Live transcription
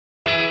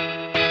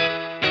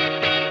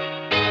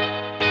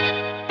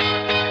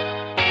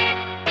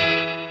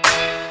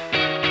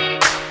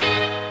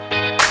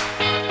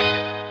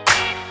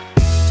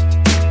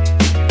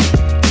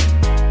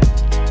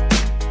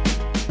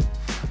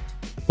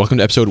Welcome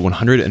to episode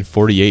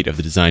 148 of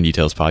the Design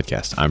Details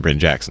Podcast. I'm Brandon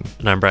Jackson.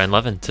 And I'm Brian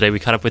Levin. Today we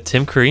caught up with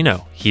Tim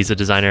Carino. He's a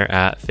designer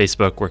at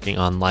Facebook working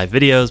on live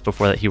videos.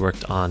 Before that, he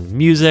worked on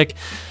music.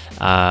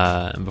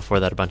 And before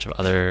that, a bunch of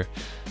other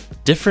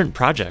different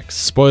projects.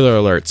 Spoiler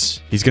alerts.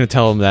 He's going to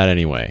tell them that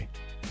anyway.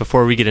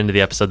 Before we get into the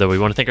episode, though, we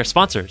want to thank our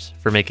sponsors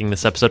for making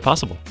this episode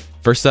possible.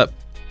 First up,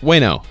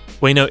 Wayno.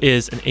 Wayno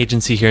is an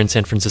agency here in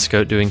San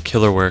Francisco doing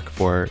killer work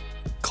for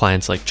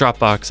clients like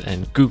Dropbox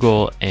and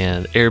Google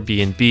and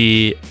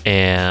Airbnb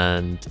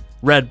and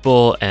Red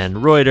Bull and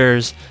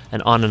Reuters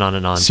and on and on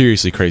and on.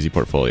 Seriously crazy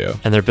portfolio.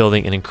 And they're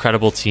building an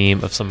incredible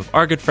team of some of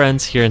our good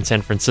friends here in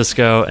San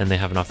Francisco, and they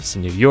have an office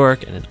in New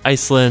York and in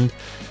Iceland.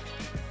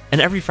 And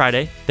every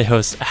Friday, they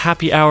host a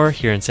happy hour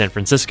here in San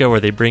Francisco where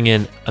they bring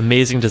in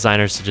amazing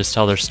designers to just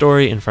tell their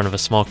story in front of a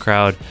small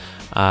crowd.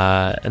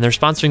 And they're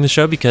sponsoring the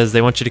show because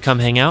they want you to come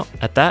hang out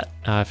at that.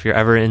 If you're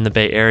ever in the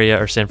Bay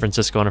Area or San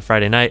Francisco on a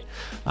Friday night,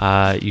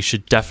 you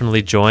should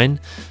definitely join.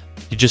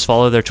 You just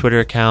follow their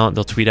Twitter account.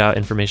 They'll tweet out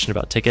information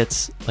about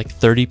tickets. Like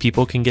 30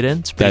 people can get in.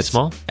 It's pretty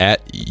small.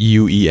 At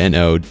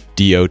UENODOTCO.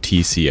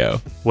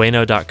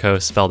 Wayno.co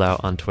spelled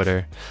out on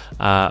Twitter.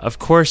 Of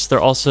course,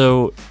 they're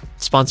also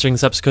sponsoring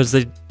this episode because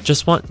they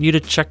just want you to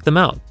check them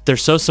out. They're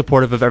so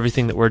supportive of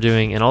everything that we're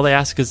doing, and all they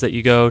ask is that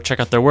you go check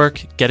out their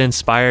work, get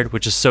inspired,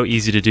 which is so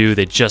easy to do.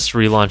 They just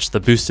relaunched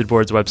the Boosted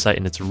Boards website,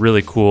 and it's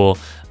really cool.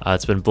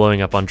 It's been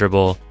blowing up on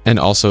Dribbble. And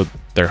also,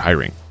 they're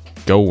hiring.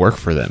 Go work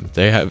for them.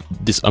 They have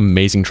this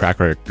amazing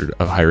track record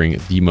of hiring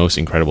the most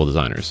incredible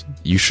designers.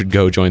 You should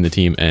go join the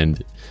team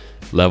and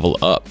level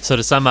up. So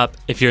to sum up,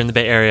 if you're in the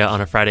Bay Area on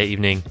a Friday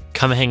evening,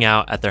 come hang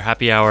out at their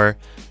happy hour.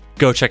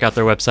 Go check out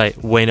their website,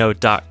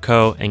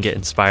 wayno.co, and get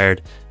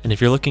inspired. And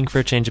if you're looking for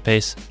a change of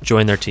pace,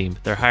 join their team.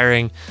 They're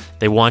hiring.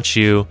 They want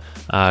you.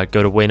 Go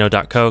to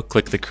wayno.co,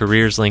 click the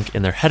careers link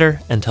in their header,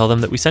 and tell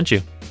them that we sent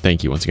you.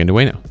 Thank you once again to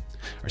Wayno.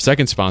 Our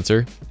second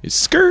sponsor is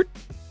Skirt.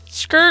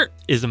 Skirt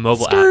is a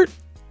mobile app.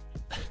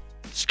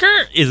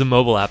 Skirt is a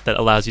mobile app that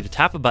allows you to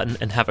tap a button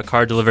and have a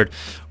car delivered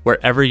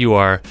wherever you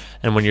are.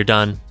 And when you're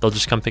done, they'll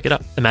just come pick it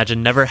up.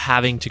 Imagine never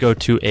having to go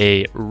to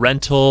a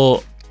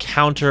rental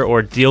counter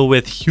or deal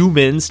with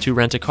humans to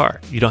rent a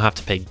car. You don't have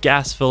to pay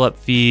gas fill-up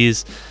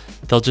fees.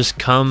 They'll just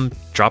come,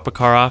 drop a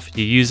car off,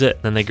 you use it,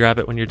 and then they grab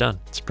it when you're done.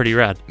 It's pretty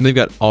rad. And they've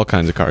got all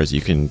kinds of cars.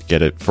 You can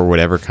get it for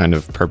whatever kind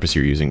of purpose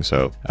you're using.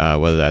 So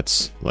whether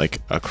that's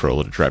like a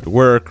Corolla to drive to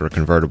work or a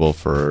convertible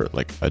for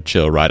like a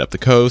chill ride up the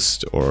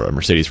coast or a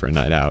Mercedes for a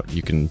night out,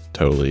 you can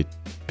totally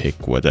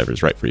pick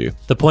whatever's right for you.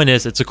 The point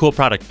is, it's a cool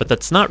product, but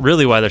that's not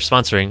really why they're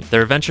sponsoring.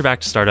 They're a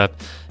venture-backed startup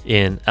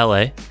in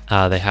LA.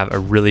 They have a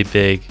really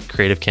big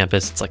creative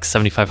campus. It's like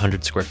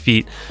 7,500 square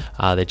feet.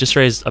 They just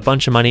raised a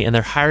bunch of money and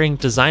they're hiring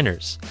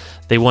designers.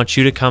 They want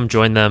you to come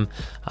join them.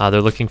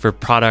 They're looking for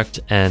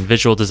product and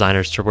visual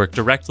designers to work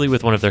directly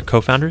with one of their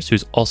co-founders,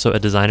 who's also a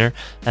designer,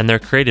 and their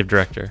creative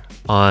director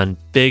on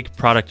big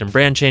product and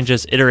brand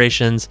changes,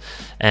 iterations,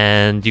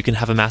 and you can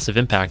have a massive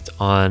impact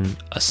on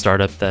a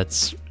startup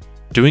that's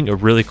doing a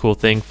really cool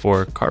thing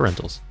for car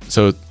rentals.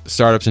 So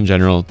startups in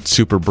general,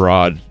 super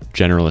broad,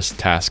 generalist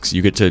tasks.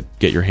 You get to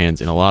get your hands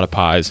in a lot of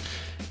pies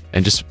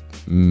and just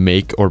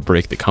make or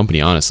break the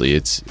company. Honestly,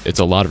 it's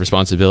a lot of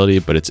responsibility,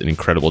 but it's an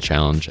incredible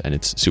challenge and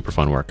it's super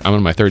fun work. I'm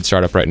on my third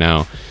startup right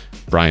now.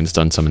 Brian's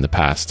done some in the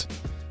past.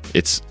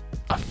 It's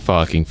a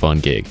fucking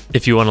fun gig.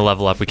 If you want to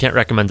level up, we can't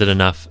recommend it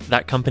enough.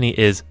 That company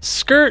is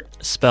Skirt,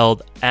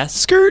 spelled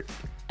Skirt,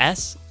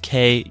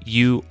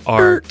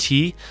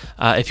 SKURT.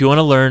 If you want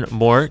to learn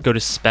more, go to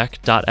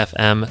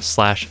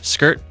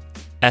spec.fm/skirt.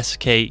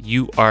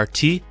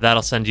 SKURT.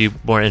 That'll send you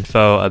more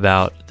info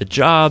about the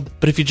job.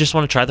 But if you just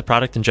want to try the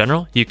product in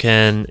general, you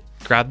can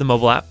grab the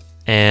mobile app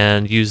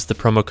and use the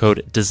promo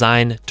code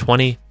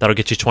DESIGN20. That'll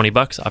get you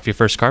 $20 off your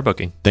first car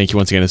booking. Thank you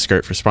once again to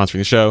Skirt for sponsoring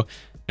the show.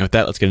 And with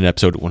that, let's get into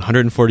episode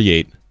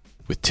 148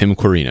 with Tim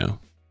Carino.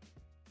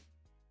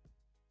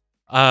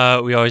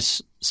 We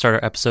always start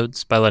our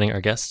episodes by letting our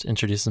guests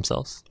introduce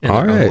themselves in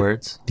All their right. own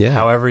words. Yeah.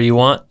 However you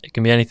want. It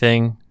can be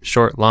anything,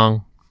 short,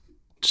 long,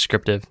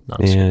 descriptive,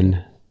 non-descriptive.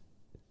 And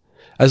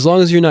as long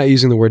as you're not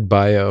using the word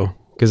bio,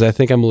 because I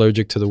think I'm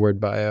allergic to the word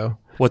bio.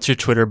 What's your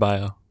Twitter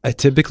bio? I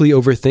typically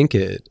overthink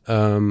it.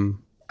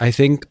 I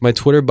think my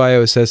Twitter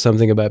bio says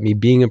something about me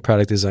being a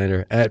product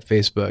designer at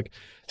Facebook,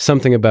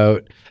 something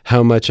about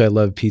how much I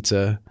love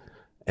pizza,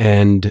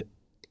 and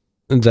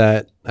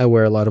that I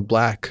wear a lot of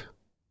black.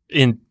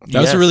 That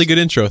was a really good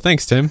intro.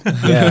 Thanks, Tim.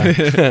 Yeah,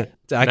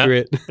 it's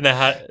accurate.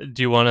 Now,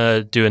 do you want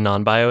to do a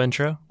non-bio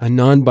intro? A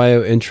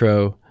non-bio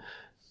intro.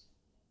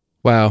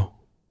 Wow.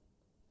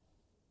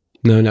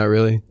 No, not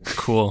really.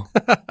 Cool.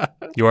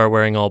 You are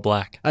wearing all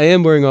black. I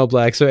am wearing all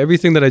black, so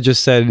everything that I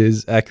just said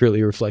is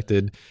accurately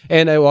reflected.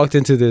 And I walked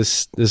into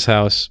this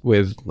house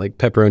with like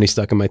pepperoni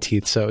stuck in my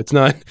teeth, so it's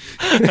not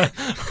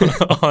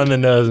On the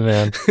nose,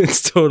 man.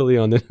 it's totally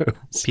on the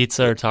nose.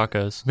 Pizza or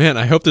tacos? Man,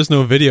 I hope there's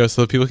no video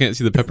so that people can't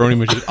see the pepperoni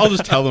machine. I'll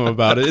just tell them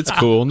about it. It's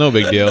cool. No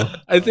big deal.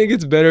 I think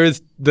it's better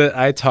that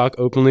I talk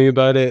openly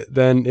about it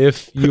than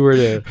if you were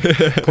to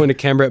point a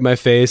camera at my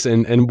face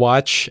and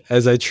watch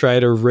as I try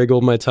to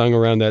wriggle my tongue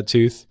around that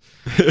tooth.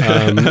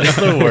 That's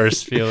the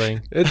worst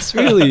feeling.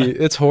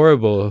 It's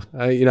horrible.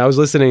 I was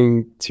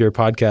listening to your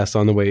podcast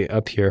on the way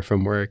up here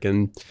from work,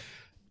 and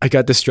I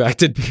got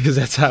distracted because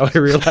that's how I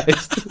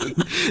realized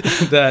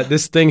that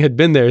this thing had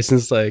been there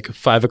since like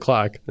 5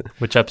 o'clock.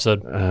 Which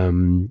episode?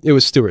 It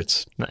was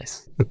Stewart's.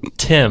 Nice.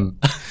 Tim,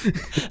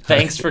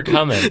 thanks for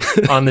coming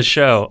on the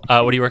show.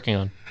 What are you working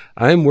on?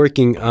 I'm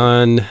working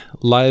on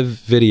live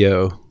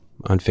video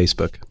on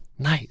Facebook.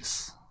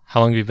 Nice.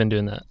 How long have you been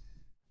doing that?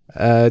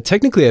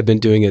 Technically, I've been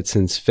doing it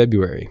since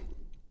February.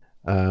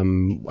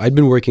 I'd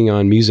been working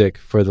on music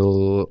for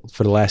the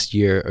last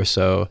year or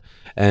so,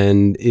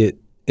 and it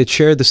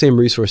shared the same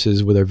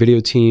resources with our video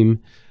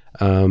team.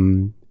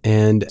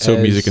 And So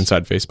music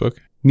inside Facebook?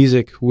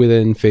 Music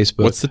within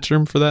Facebook. What's the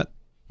term for that?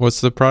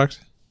 What's the product?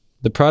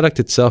 The product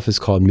itself is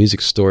called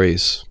Music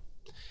Stories.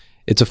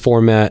 It's a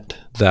format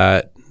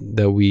that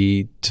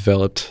we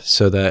developed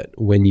so that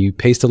when you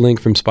paste a link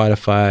from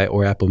Spotify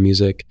or Apple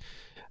Music,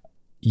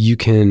 you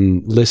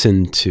can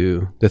listen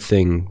to the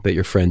thing that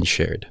your friend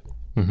shared.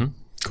 Mm-hmm.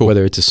 Cool.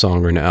 Whether it's a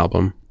song or an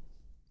album.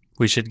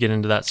 We should get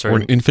into that Or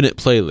an infinite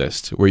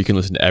playlist where you can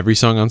listen to every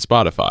song on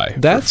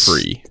Spotify That's for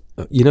free.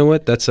 You know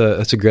what? That's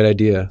a great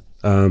idea.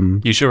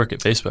 You should work at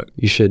Facebook.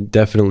 You should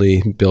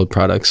definitely build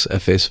products at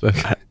Facebook.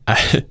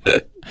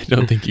 I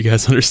don't think you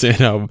guys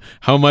understand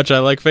how much I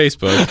like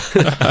Facebook.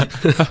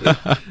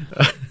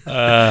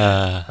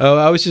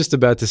 I was just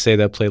about to say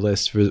that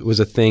playlist was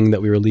a thing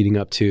that we were leading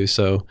up to.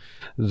 So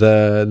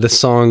the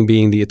song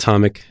being the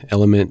atomic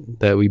element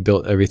that we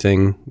built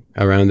everything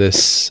around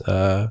this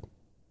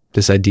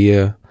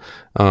idea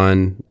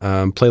on,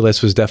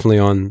 playlist was definitely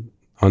on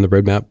the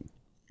roadmap.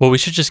 Well, we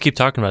should just keep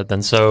talking about it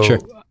then. So Sure.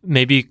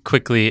 Maybe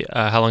quickly,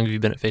 how long have you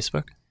been at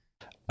Facebook?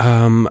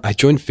 I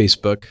joined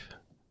Facebook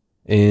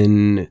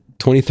in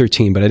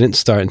 2013, but I didn't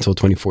start until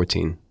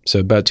 2014. So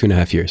about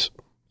 2.5 years.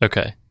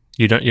 Okay.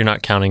 You're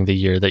not counting the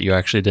year that you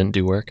actually didn't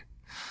do work?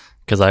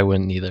 Because I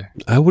wouldn't either.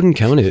 I wouldn't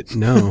count it.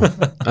 No.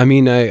 I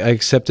mean, I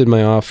accepted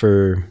my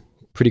offer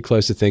pretty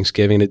close to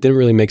Thanksgiving, and it didn't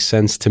really make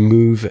sense to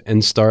move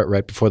and start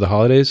right before the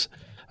holidays.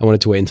 I wanted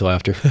to wait until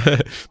after.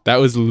 That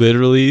was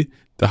literally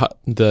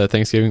the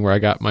Thanksgiving where I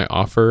got my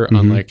offer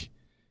on like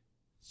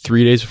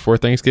 3 days before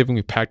Thanksgiving.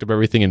 We packed up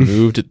everything and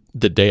moved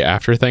the day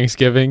after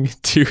Thanksgiving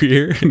to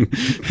here,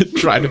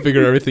 trying to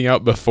figure everything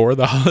out before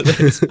the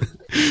holidays.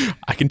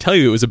 I can tell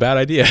you it was a bad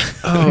idea.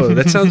 Oh,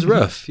 that sounds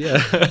rough.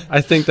 Yeah.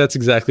 I think that's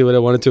exactly what I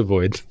wanted to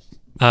avoid.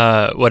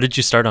 What did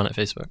you start on at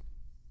Facebook?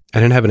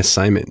 I didn't have an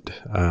assignment.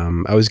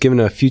 I was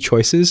given a few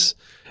choices,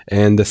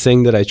 and the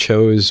thing that I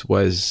chose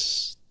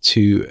was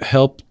to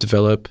help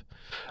develop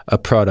a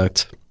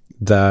product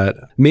that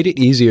made it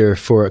easier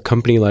for a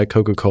company like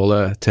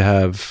Coca-Cola to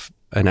have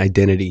an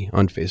identity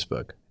on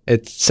Facebook.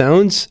 It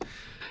sounds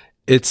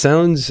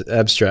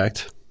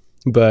abstract,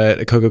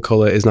 but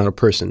Coca-Cola is not a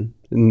person,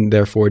 and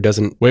therefore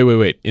doesn't.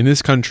 Wait. In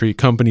this country,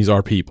 companies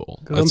are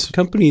people.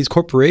 Companies,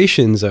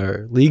 corporations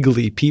are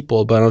legally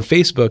people, but on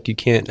Facebook, you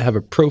can't have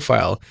a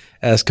profile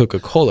as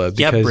Coca-Cola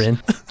because, Yeah, Bryn.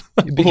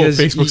 because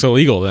Facebook's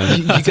illegal then.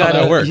 you That's how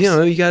that works.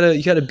 you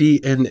gotta be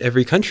in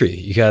every country.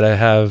 You gotta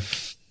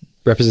have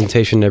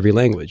representation in every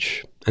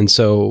language, and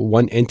so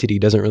one entity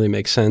doesn't really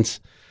make sense.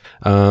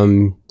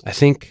 I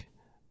think,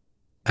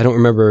 I don't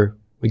remember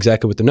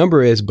exactly what the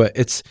number is, but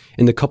it's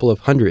in the couple of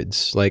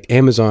hundreds. Like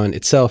Amazon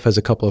itself has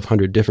a couple of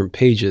hundred different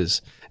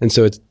pages, and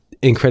so it's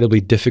incredibly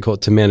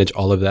difficult to manage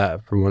all of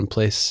that from one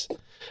place.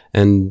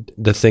 And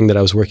the thing that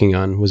I was working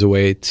on was a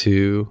way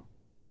to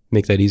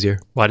make that easier.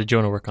 Why did you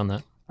want to work on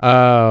that?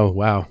 Oh,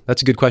 wow.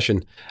 That's a good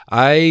question.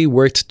 I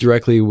worked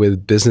directly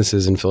with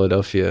businesses in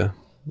Philadelphia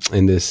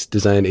in this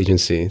design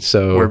agency.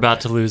 So We're about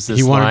to lose this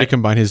He wanted line. to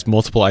combine his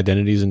multiple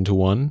identities into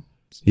one.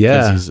 yeah,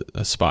 Because he's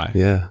a spy.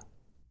 yeah.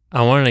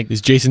 I want to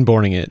He's Jason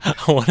Bourning it.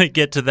 I want to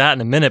get to that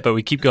in a minute, but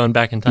we keep going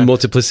back in time.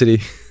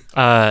 Multiplicity.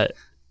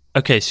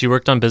 Okay, so you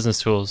worked on business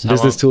tools. How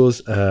Business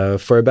tools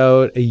for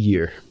about a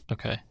year. long?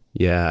 Okay.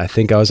 Yeah, I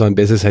think I was on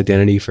business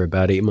identity for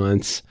about 8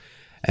 months,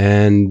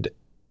 and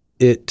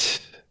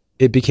it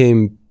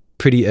became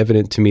pretty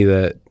evident to me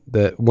that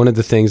one of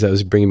the things that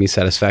was bringing me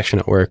satisfaction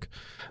at work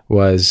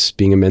was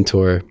being a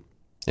mentor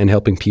and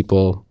helping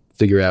people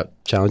figure out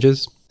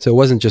challenges. So it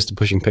wasn't just the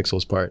pushing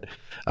pixels part,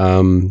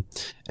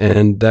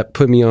 and that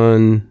put me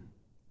on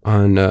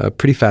a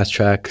pretty fast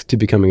track to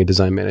becoming a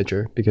design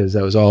manager, because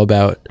that was all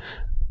about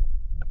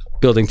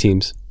building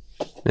teams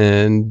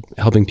and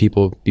helping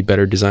people be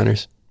better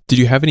designers. Did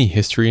you have any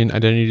history in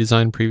identity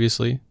design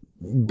previously?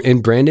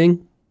 In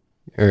branding?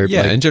 Or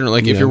Yeah, like, in general,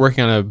 like you if you're know.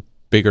 working on a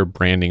bigger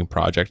branding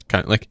project?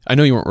 Kind of like, I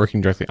know you weren't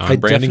working directly on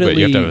branding, but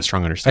you have to have a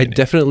strong I understanding.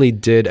 definitely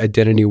did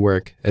identity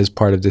work as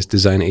part of this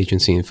design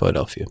agency in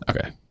Philadelphia.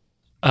 Okay.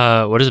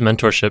 What does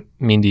mentorship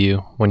mean to you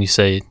when you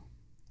say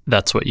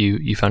that's what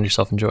you found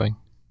yourself enjoying?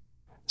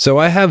 So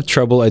I have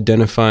trouble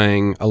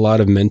identifying a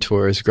lot of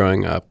mentors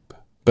growing up,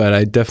 but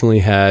I definitely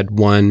had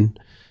one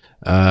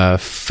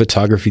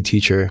photography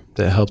teacher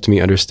that helped me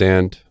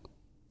understand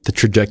the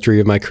trajectory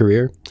of my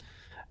career.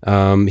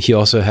 He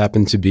also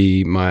happened to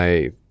be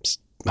my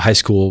high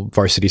school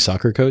varsity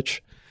soccer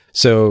coach.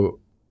 So,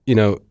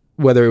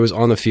 whether it was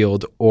on the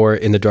field or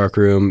in the dark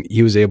room,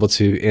 he was able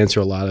to answer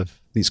a lot of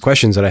these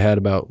questions that I had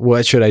about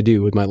what should I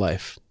do with my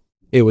life.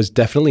 It was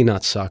definitely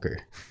not soccer.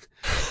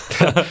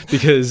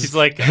 Because He's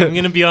like, I'm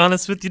going to be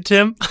honest with you,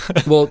 Tim.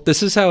 well,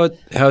 this is how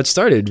it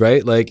started,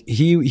 right? Like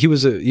he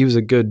was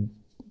a good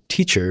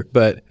teacher,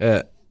 but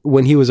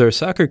when he was our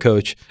soccer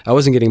coach, I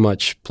wasn't getting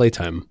much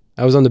playtime.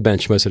 I was on the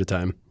bench most of the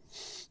time.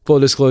 Full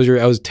disclosure,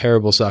 I was a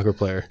terrible soccer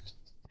player.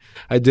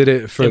 I did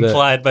it for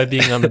Implied by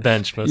being on the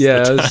bench most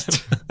yeah, of I the was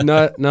time.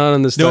 not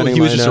on the No, starting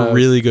he was just a lineup.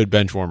 really good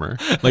bench warmer.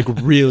 Like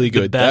really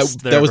good.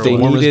 best That there was ever the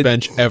was. warmest needed-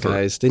 bench ever.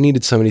 Guys, they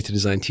needed somebody to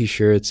design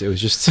T-shirts. It was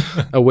just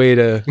a way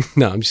to.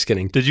 No, I'm just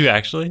kidding. Did you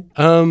actually?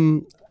 I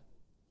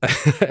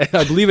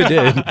believe it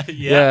did.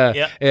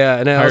 Yeah.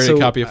 And I Hired also a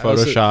copy of I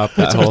also- Photoshop.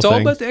 That whole it's all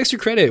thing. about the extra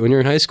credit when you're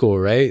in high school,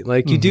 right?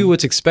 Like you do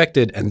what's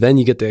expected, and then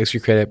you get the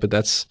extra credit. But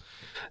that's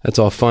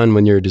all fun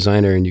when you're a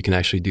designer and you can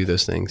actually do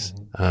those things.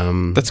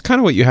 That's kind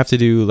of what you have to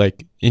do,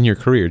 like in your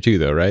career too,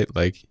 though, right?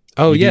 Like,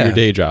 Oh, you do yeah. your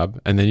day job,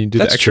 and then you do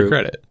That's the extra true.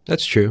 credit.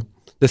 That's true.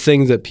 The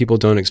things that people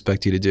don't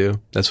expect you to do.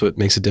 That's what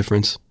makes a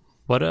difference.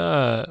 What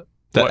That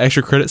What-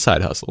 extra credit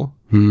side hustle.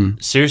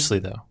 seriously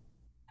though,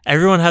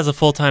 everyone has a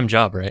full-time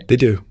job, right? They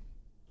do,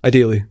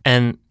 ideally.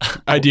 And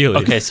Ideally,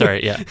 okay,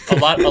 sorry, yeah. A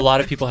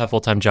lot of people have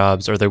full-time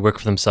jobs or they work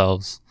for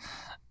themselves.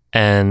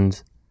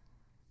 And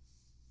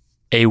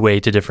a way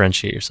to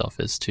differentiate yourself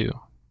is to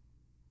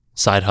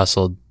side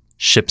hustle,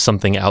 ship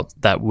something out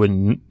that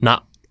would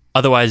not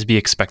otherwise be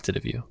expected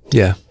of you.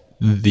 Yeah.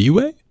 the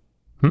way,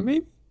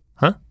 maybe.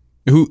 Huh?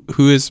 Who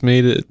has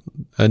made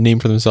a name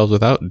for themselves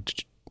without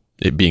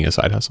it being a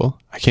side hustle?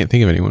 I can't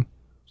think of anyone.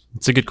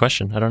 It's a good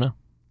question. I don't know.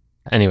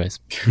 Anyways,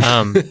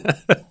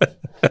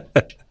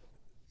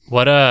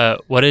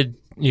 what did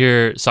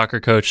your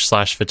soccer coach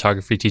 /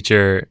 photography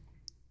teacher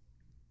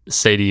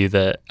say to you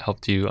that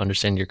helped you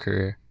understand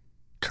your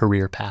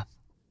career path?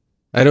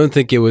 I don't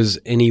think it was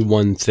any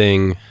one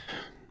thing.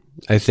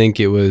 I think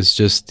it was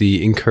just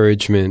the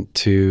encouragement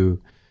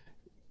to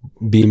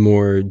be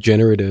more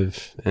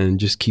generative and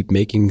just keep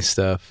making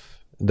stuff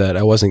that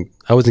I wasn't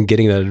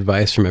getting that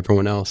advice from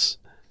everyone else.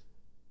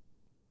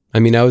 I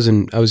mean, I was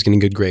getting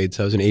good grades.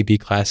 I was in AP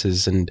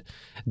classes and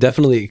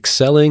definitely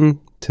excelling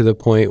to the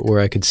point where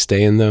I could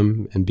stay in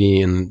them and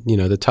be in,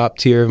 the top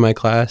tier of my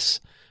class,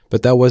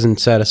 but that wasn't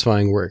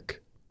satisfying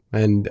work.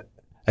 And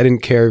I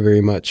didn't care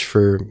very much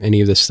for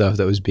any of the stuff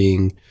that was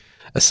being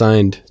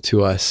assigned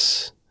to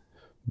us.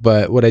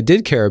 But what I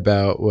did care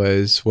about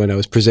was when I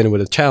was presented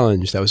with a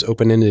challenge that was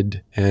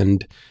open-ended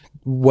and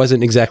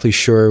wasn't exactly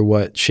sure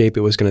what shape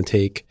it was going to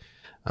take.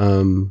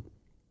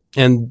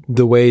 And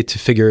the way to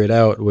figure it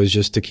out was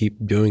just to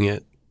keep doing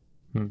it.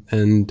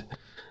 And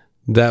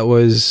that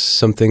was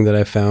something that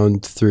I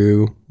found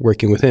through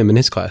working with him in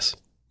his class.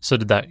 So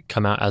did that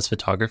come out as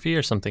photography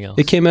or something else?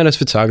 It came out as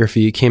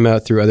photography. It came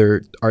out through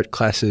other art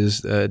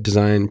classes,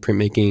 design,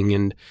 printmaking.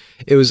 And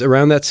it was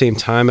around that same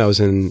time I was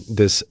in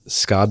this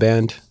ska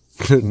band.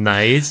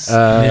 Nice.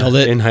 Nailed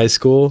it. In high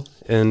school,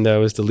 and I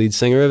was the lead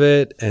singer of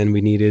it, and we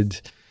needed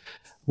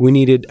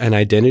an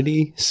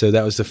identity. So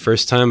that was the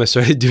first time I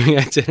started doing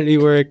identity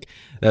work.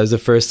 That was the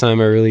first time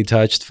I really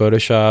touched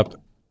Photoshop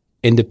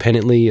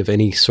independently of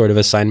any sort of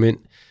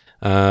assignment.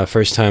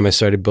 First time I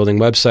started building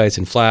websites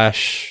in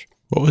Flash.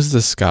 What was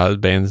the ska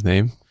band's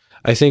name?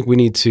 I think we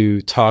need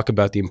to talk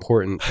about the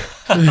important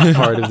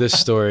part of this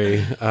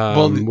story,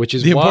 which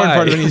is the why important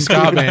part of any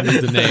ska band is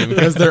the name,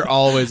 because they're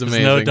always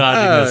amazing. no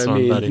dodging this I one,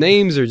 mean, buddy.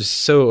 names are just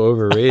so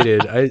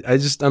overrated.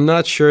 I'm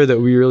not sure that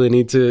we really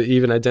need to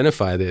even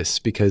identify this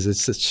because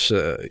it's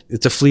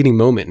it's a fleeting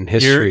moment in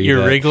history.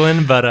 You're that-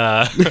 wriggling,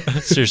 but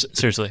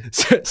seriously.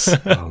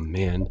 Oh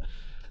man,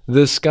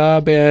 the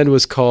ska band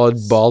was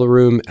called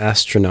Ballroom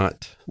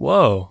Astronaut.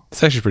 Whoa.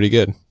 It's actually pretty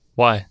good.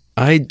 Why?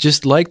 I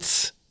just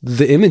liked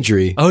the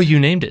imagery. Oh, you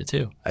named it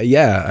too.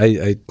 Yeah,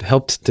 I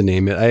helped to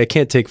name it. I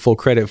can't take full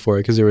credit for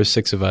it because there were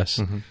 6 of us,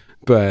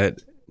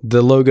 but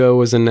the logo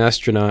was an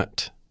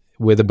astronaut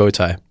with a bow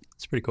tie.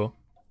 It's pretty cool.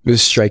 It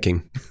was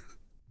striking.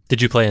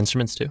 Did you play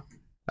instruments too?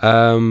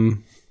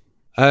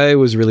 I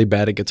was really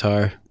bad at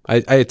guitar. I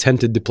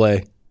attempted to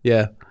play,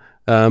 yeah,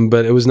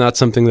 but it was not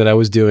something that I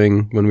was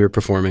doing when we were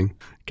performing.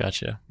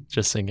 Gotcha.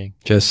 Just singing.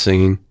 Just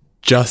singing,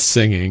 Just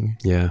singing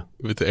yeah.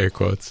 with the air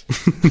quotes.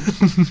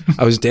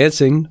 I was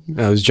dancing.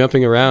 I was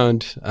jumping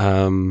around.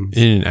 In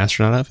an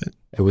astronaut outfit?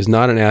 It was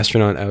not an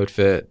astronaut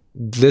outfit.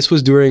 This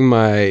was during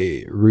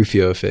my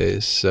Rufio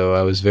phase, so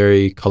I was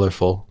very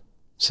colorful,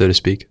 so to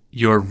speak.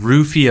 Your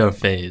Rufio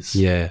phase.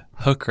 Yeah.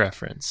 Hook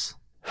reference.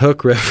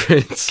 Hook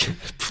reference.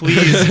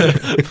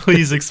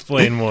 Please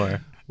explain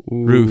more.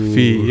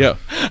 Rufio.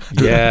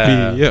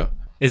 Yeah. Rufio.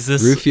 Is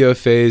this Rufio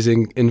phase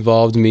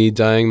involved me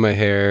dyeing my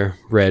hair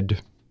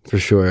red, for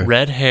sure.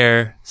 red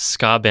hair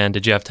ska band?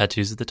 Did you have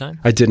tattoos at the time?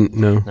 I didn't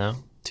know. No?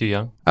 Too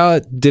young?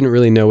 I didn't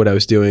really know what I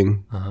was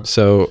doing. Uh-huh.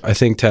 So I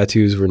think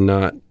tattoos were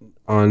not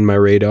on my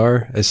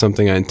radar as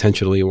something I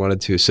intentionally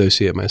wanted to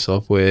associate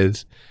myself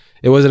with.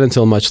 It wasn't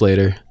until much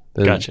later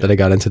Gotcha. that I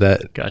got into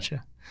that.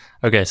 Gotcha.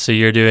 Okay, so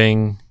you're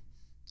doing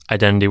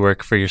identity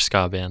work for your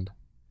ska band.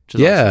 Which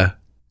is Yeah. awesome.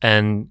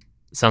 And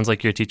it sounds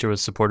like your teacher was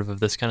supportive of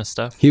this kind of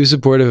stuff. He was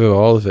supportive of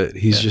all of it.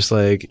 He's Yeah. just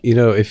like,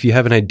 if you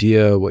have an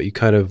idea what you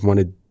kind of want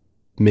to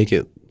make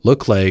it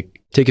look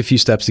like, take a few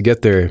steps to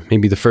get there.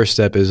 Maybe the first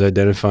step is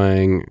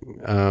identifying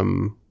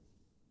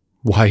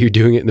why you're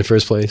doing it in the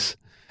first place.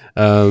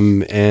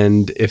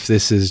 And if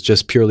this is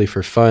just purely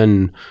for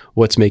fun,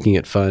 what's making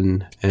it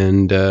fun?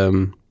 And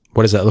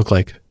what does that look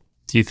like?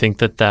 Do you think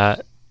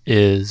that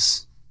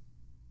is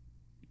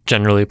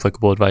generally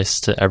applicable advice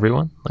to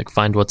everyone? Like,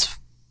 find what's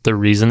the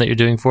reason that you're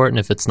doing for it, and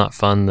if it's not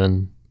fun,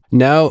 then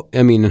Now,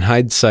 I mean, in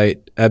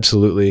hindsight,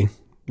 absolutely.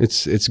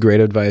 It's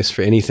great advice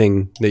for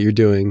anything that you're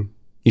doing.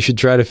 You should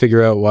try to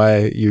figure out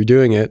why you're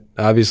doing it,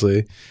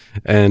 obviously.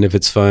 And if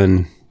it's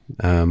fun,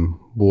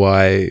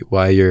 why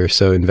you're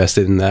so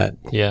invested in that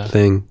yeah.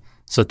 thing.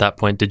 So at that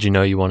point, did you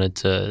know you wanted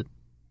to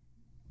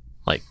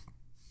like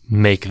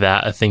make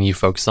that a thing you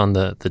focused on,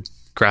 the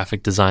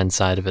graphic design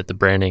side of it, the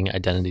branding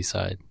identity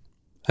side?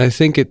 I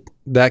think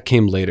that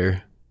came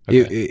later.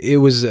 Okay. It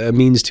was a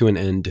means to an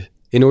end.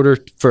 In order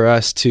for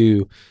us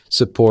to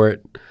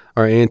support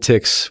our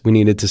antics, we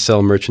needed to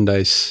sell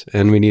merchandise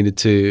and we needed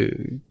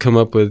to come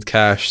up with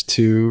cash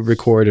to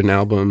record an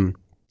album.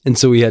 And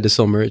so we had to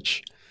sell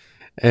merch.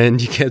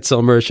 And you can't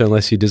sell merch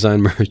unless you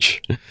design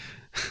merch.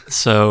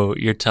 So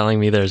you're telling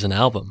me there's an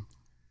album?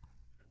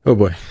 Oh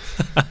boy.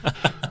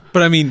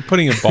 But I mean,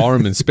 putting a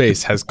ballroom in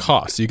space has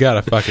costs. You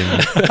gotta fucking.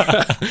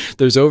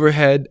 There's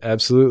overhead,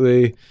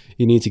 absolutely.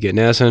 You need to get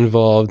NASA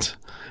involved.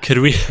 Could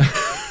we?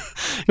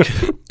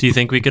 Do you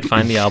think we could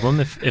find the album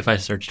if I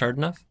searched hard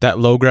enough? That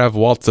low grav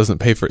waltz doesn't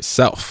pay for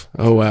itself.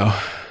 Oh wow.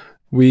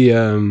 We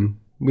had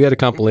a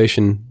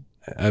compilation,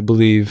 I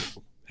believe,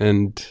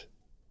 and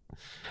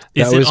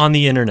Is it on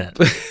the internet?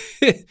 Is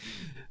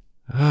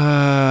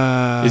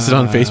it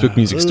on Facebook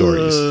Music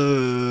Stories?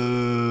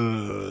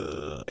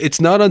 It's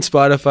not on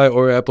Spotify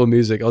or Apple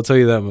Music, I'll tell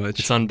you that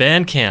much. It's on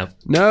Bandcamp.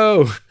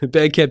 No,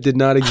 Bandcamp did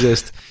not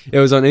exist. It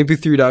was on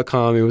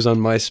mp3.com. It was on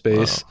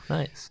MySpace. Oh,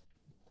 nice.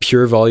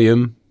 Pure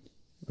Volume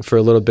for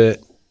a little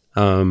bit.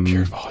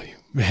 Pure volume,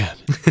 man.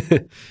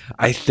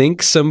 I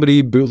think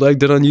somebody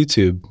bootlegged it on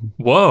YouTube.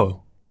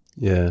 Whoa.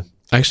 Yeah.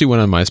 I actually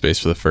went on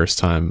MySpace for the first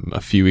time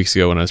a few weeks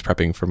ago when I was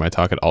prepping for my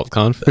talk at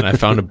AltConf, and I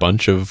found a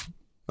bunch of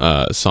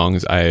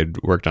songs I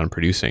had worked on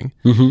producing.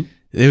 Mm-hmm.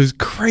 It was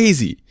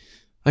crazy.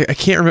 Like I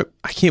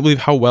can't believe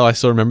how well I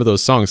still remember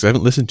those songs. I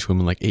haven't listened to them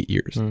in like 8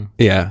 years.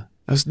 Yeah.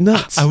 That was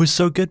nuts. I was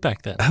so good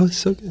back then. That was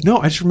so good. No,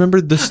 I just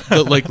remembered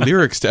the like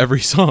lyrics to every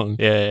song.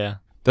 Yeah.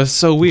 That's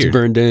so It's weird.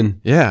 burned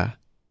in. Yeah.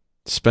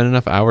 Spend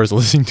enough hours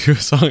listening to a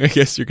song, I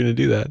guess you're going to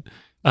do that.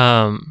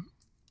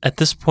 At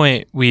this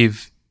point,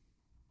 we've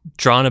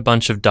drawn a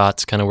bunch of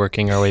dots kind of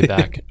working our way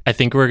back. I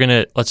think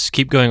let's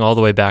keep going all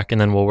the way back and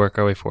then we'll work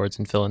our way forwards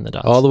and fill in the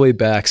dots. All the way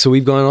back. So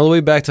we've gone all the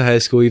way back to high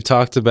school. We've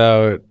talked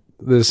about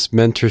this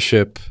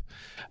mentorship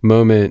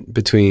moment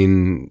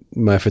between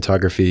my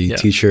photography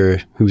teacher,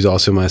 who's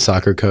also my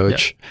soccer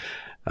coach.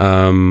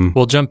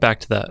 We'll jump back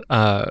to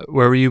that.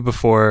 Where were you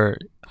before?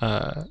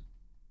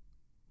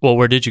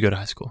 Where did you go to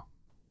high school?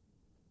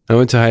 I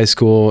went to high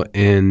school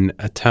in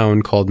a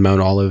town called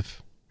Mount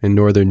Olive in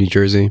northern New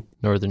Jersey.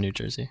 Northern New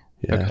Jersey.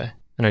 Yeah. Okay.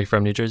 And are you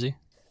from New Jersey?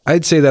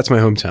 I'd say that's my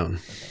hometown.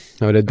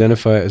 I would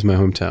identify it as my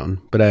hometown.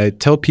 But I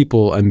tell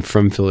people I'm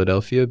from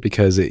Philadelphia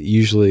because it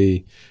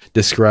usually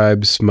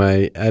describes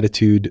my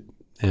attitude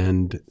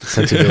and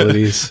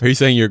sensibilities. Are you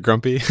saying you're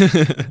grumpy?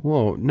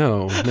 Whoa,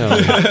 no.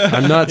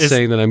 I'm not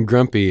saying that I'm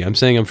grumpy. I'm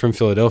saying I'm from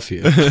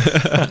Philadelphia.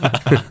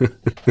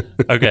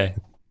 Okay.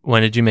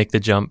 When did you make the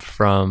jump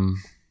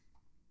from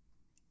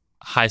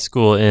high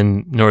school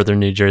in northern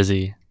New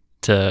Jersey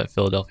to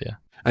Philadelphia?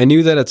 I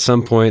knew that at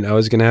some point I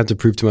was going to have to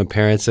prove to my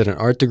parents that an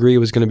art degree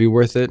was going to be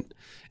worth it.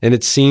 And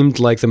it seemed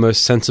like the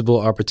most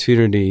sensible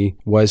opportunity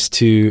was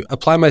to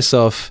apply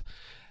myself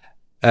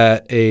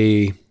at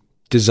a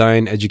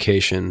design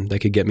education that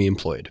could get me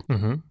employed.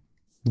 Mm-hmm.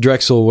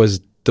 Drexel was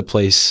the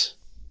place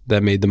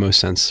that made the most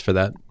sense for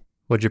that.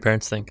 What'd your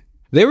parents think?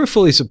 They were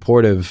fully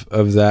supportive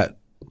of that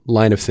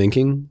line of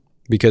thinking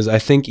because I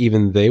think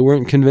even they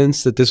weren't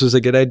convinced that this was a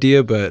good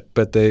idea,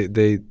 but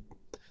they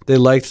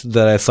liked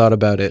that I thought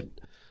about it.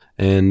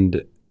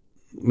 And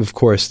of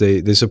course,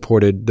 they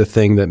supported the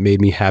thing that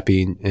made me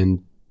happy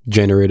and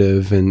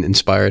generative and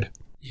inspired.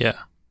 Yeah.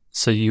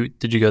 So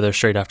did you go there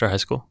straight after high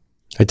school?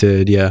 I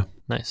did, yeah.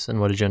 Nice. And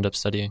what did you end up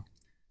studying?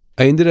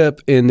 I ended up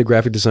in the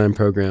graphic design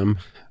program.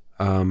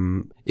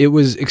 It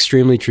was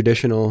extremely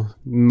traditional,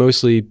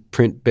 mostly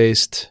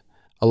print-based.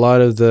 A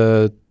lot of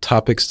the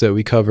topics that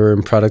we cover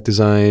in product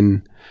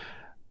design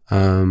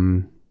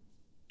human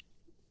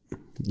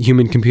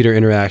computer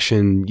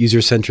interaction,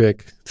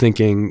 user-centric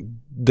thinking,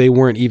 they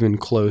weren't even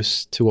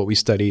close to what we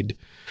studied.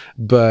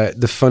 But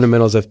the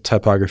fundamentals of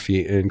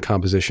typography and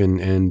composition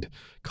and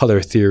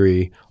color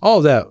theory, all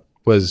of that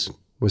was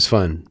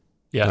fun.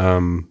 Yeah.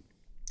 And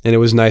it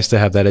was nice to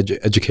have that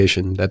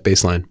education, that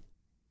baseline.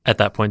 At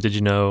that point, did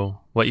you know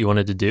what you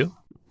wanted to do?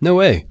 No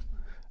way.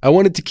 I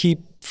wanted to keep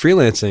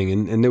freelancing,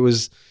 and it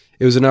was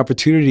an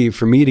opportunity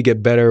for me to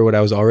get better at what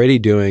I was already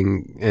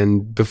doing.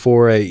 And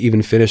before I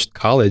even finished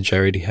college, I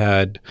already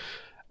had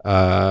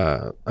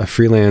a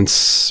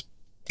freelance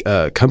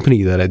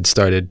company that I'd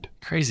started.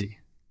 Crazy.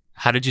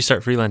 How did you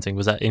start freelancing?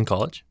 Was that in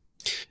college?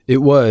 It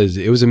was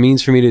a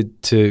means for me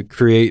to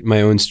create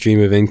my own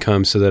stream of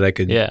income so that I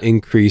could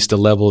increase the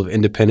level of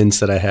independence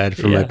that I had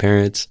from my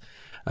parents.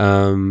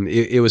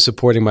 It was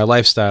supporting my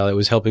lifestyle. It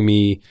was helping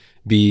me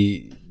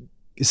be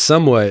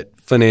somewhat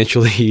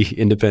financially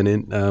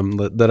independent,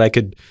 that I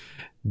could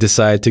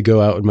decide to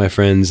go out with my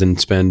friends and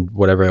spend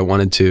whatever I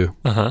wanted to.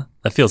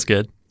 That feels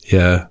good.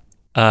 Yeah.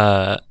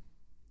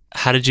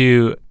 How did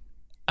you,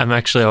 I'm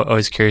actually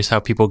always curious how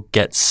people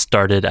get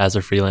started as a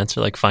freelancer,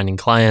 like finding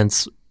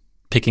clients,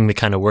 picking the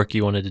kind of work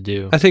you wanted to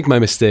do. I think my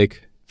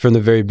mistake from the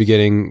very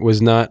beginning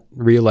was not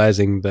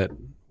realizing that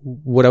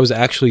what I was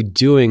actually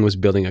doing was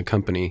building a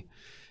company.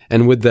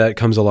 And with that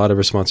comes a lot of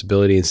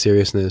responsibility and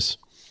seriousness.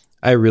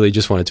 I really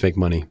just wanted to make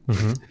money.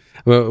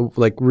 Well,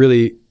 like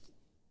really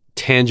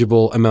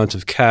tangible amounts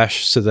of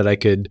cash so that I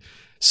could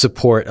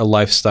support a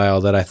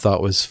lifestyle that I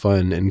thought was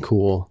fun and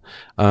cool.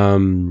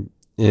 And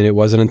it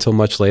wasn't until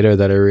much later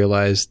that I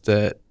realized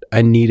that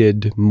I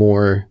needed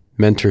more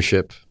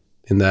mentorship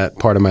in that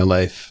part of my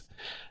life.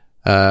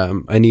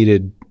 I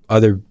needed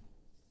other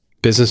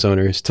business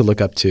owners to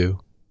look up to.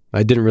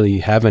 I didn't really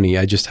have any.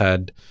 I just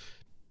had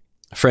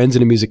friends in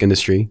the music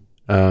industry,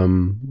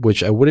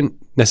 which I wouldn't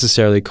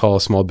necessarily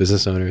call small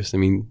business owners. I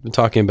mean, we're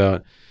talking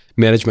about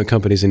management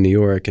companies in New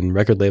York and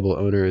record label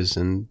owners,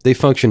 and they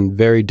function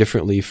very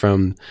differently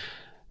from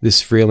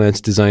this freelance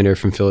designer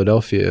from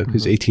Philadelphia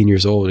who's 18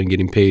 years old and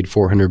getting paid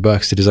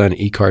 $400 to design an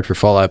e-card for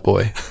Fall Out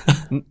Boy.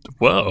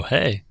 Whoa,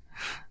 hey.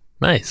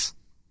 Nice.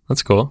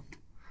 That's cool.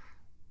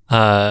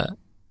 How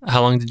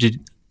long did you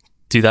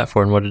do that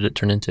for, and what did it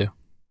turn into?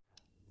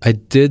 I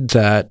did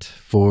that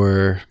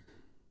for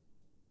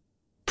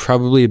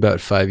probably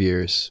about 5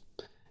 years,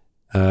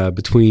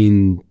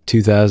 between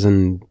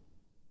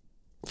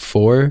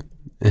 2004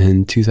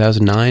 and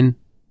 2009.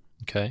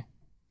 Okay.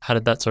 How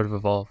did that sort of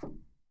evolve?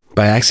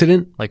 By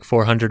accident? Like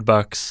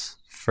 $400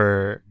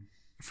 for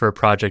a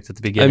project at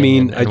the beginning. I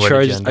mean, and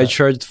I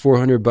charged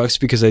 $400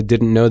 because I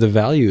didn't know the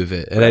value of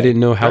it, and I didn't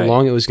know how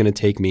long it was going to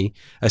take me.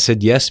 I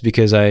said yes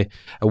because I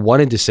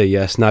wanted to say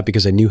yes, not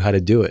because I knew how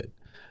to do it.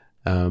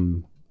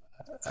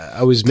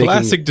 I was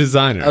classic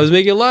designer. I was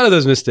making a lot of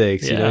those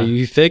mistakes. Yeah. You know,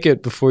 you fake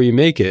it before you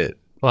make it.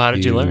 Well, how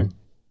did you learn?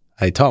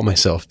 I taught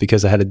myself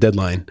because I had a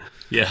deadline.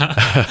 Yeah.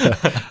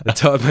 I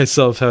taught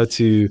myself how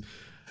to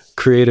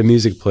create a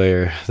music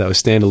player that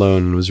was standalone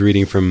and was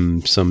reading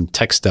from some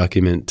text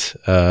document,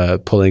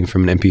 pulling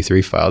from an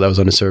MP3 file that was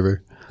on a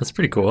server. That's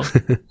pretty cool.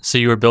 So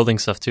you were building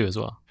stuff too as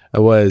well. I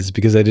was,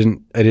 because I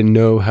didn't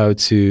know how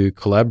to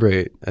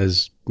collaborate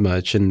as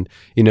much. And,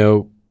 you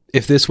know,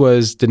 if this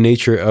was the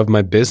nature of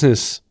my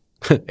business,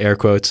 air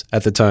quotes,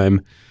 at the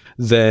time,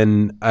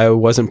 then I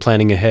wasn't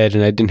planning ahead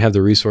and I didn't have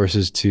the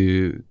resources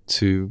to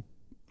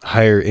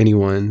hire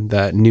anyone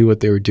that knew what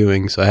they were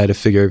doing. So I had to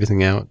figure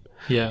everything out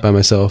by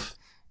myself.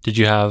 Did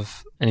you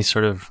have any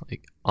sort of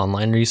like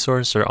online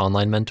resource or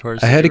online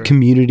mentors? I had a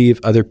community of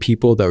other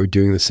people that were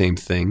doing the same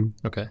thing.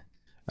 Okay.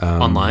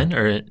 Online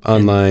or?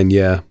 Online,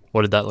 yeah.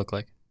 What did that look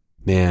like?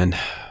 Man,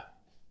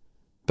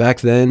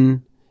 back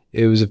then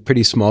it was a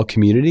pretty small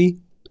community.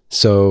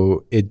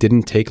 So it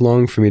didn't take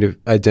long for me to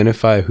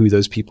identify who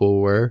those people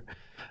were.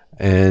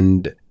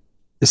 And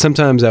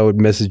sometimes I would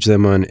message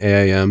them on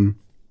AIM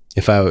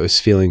if I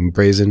was feeling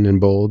brazen and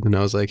bold. And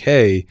I was like,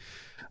 hey,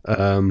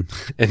 and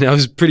I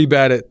was pretty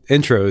bad at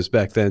intros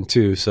back then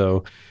too.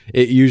 So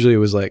it usually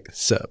was like,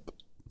 sup,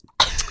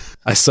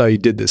 I saw you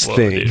did this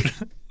thing.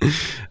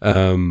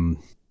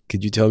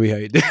 Could you tell me how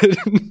you did?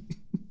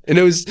 And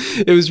it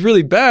was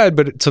really bad,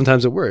 but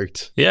sometimes it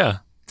worked. Yeah.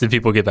 Did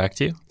people get back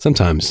to you?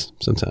 Sometimes.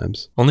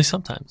 Only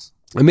sometimes.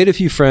 I made a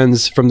few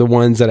friends from the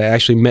ones that I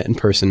actually met in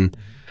person,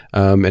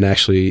 and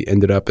actually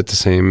ended up at the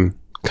same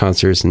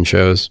concerts and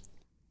shows.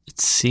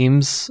 It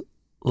seems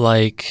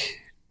like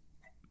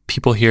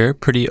people here are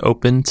pretty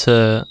open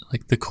to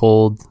like the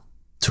cold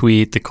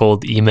tweet, the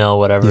cold email,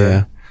 whatever.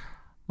 Yeah.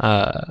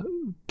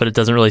 But it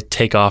doesn't really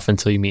take off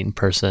until you meet in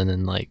person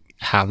and like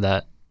have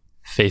that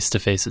face to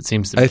face, it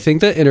seems to be. I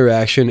think that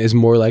interaction is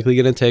more likely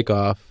going to take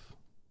off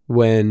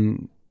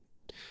when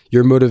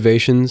your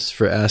motivations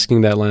for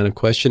asking that line of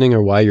questioning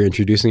or why you're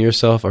introducing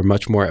yourself are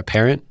much more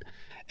apparent.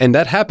 And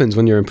that happens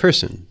when you're in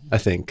person, I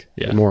think,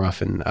 more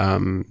often.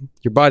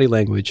 Your body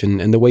language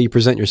and the way you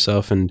present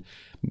yourself, and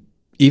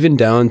even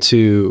down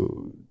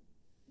to,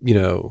 you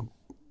know,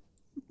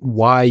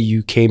 why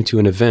you came to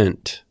an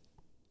event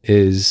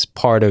is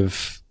part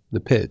of the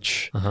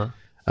pitch.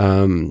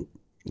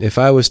 If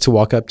I was to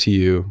walk up to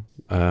you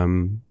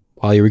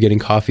while you were getting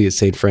coffee at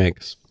St.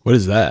 Frank's. What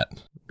is that?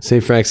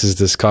 St. Frank's is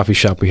this coffee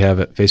shop we have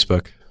at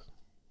Facebook.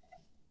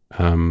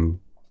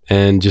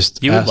 And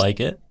just You would like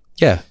it?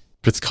 Yeah.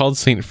 But it's called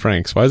St.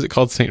 Frank's. Why is it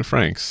called St.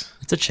 Frank's?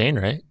 It's a chain,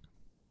 right?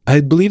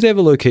 I believe they have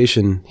a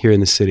location here in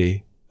the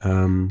city.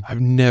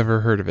 I've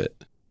never heard of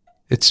it.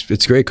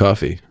 It's great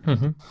coffee.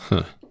 Mm-hmm.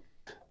 Huh.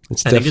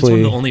 It's I think it's one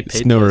definitely of the only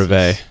paid no places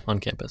Reveille. on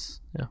campus.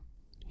 Yeah.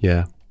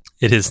 yeah.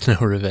 It is no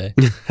Reveille.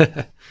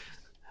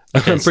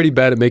 I'm pretty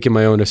bad at making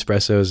my own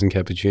espressos and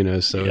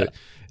cappuccinos, so Yeah.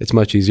 it's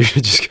much easier to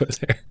just go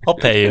there. I'll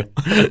pay you.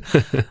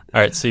 All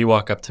right, so you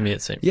walk up to me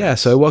at St. Yeah,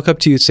 so I walk up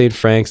to you at St.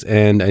 Frank's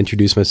and I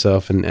introduce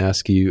myself and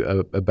ask you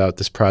about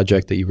this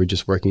project that you were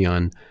just working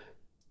on.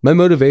 My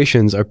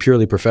motivations are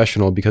purely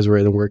professional because we're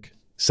in a work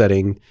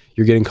setting.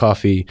 You're getting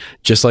coffee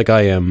just like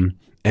I am,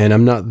 and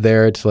I'm not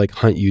there to like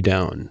hunt you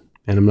down.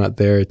 And I'm not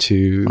there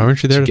to... Why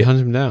weren't you there to get- hunt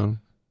him down?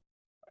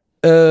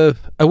 I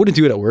wouldn't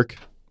do it at work.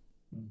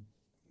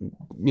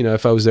 You know,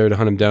 if I was there to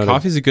hunt him down,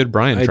 Coffee's a good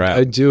Brian trap.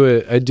 I'd do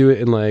it. I'd do it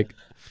in like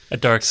A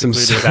dark, some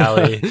secluded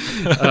alley.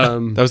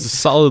 um, That was a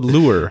solid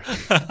lure.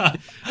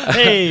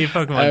 Hey,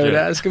 Pokemon I would joke.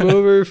 ask him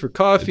over for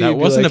coffee. That and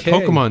be wasn't like, a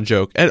Pokemon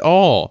joke at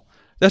all.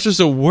 That's just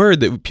a word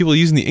that people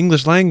use in the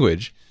English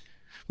language.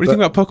 What do you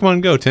think about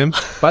Pokemon Go, Tim?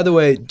 Hey. By the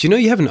way, do you know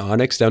you have an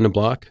Onyx down the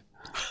block?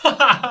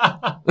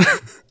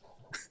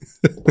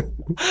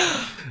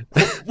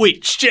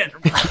 Wait, shit.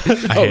 I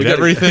hate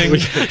everything. We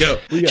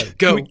gotta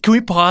go. Can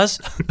we pause?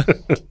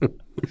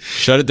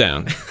 Shut it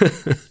down.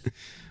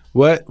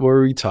 What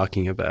were we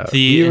talking about?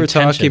 The we were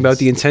talking intentions. about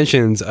the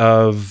intentions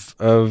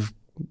of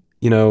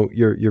you know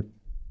your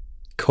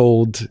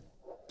cold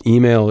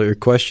email or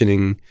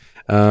questioning,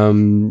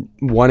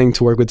 wanting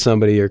to work with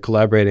somebody or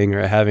collaborating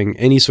or having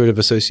any sort of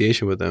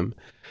association with them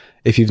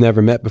if you've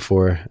never met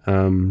before.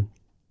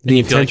 The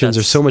you feel like intentions are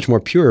that's- so much more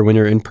pure when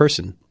you're in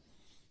person.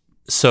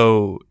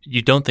 So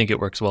you don't think it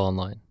works well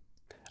online?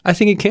 I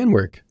think it can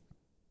work.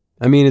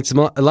 I mean, it's a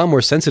lot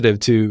more sensitive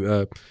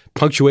to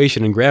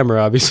punctuation and grammar,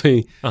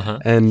 obviously. Uh-huh.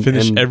 And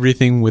Finish and,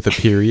 everything with a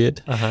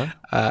period. Uh-huh.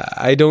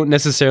 I don't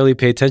necessarily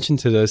pay attention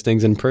to those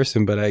things in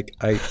person, but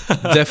I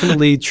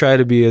definitely try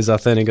to be as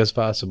authentic as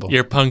possible.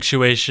 Your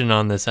punctuation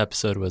on this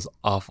episode was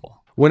awful.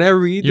 When I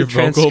read the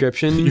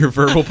transcription, your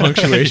verbal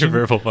punctuation. Your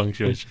verbal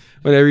punctuation.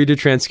 when I read a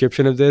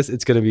transcription of this,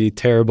 it's going to be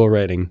terrible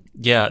writing.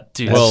 Yeah,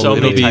 dude. Well, so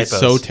it'll many be typos.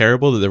 so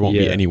terrible that there won't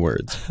be Yeah. any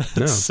words.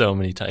 No. So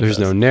many typos. There's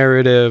no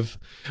narrative.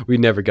 We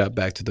never got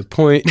back to the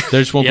point.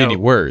 There just won't Yeah, be any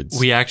words.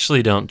 We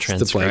actually don't the blank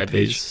transcribe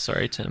page. these.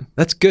 Sorry, Tim.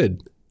 That's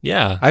good.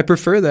 Yeah. I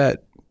prefer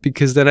that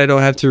because then I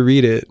don't have to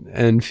read it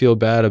and feel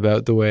bad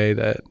about the way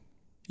that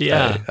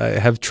Yeah. I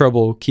have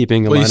trouble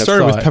keeping a well, line you of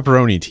started with thought.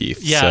 pepperoni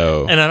teeth. Yeah.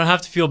 So And I don't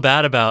have to feel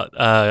bad about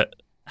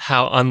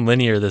how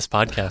unlinear this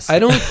podcast is. I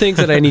don't think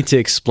that I need to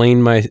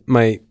explain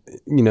my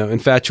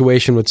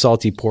infatuation with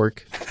salty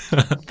pork.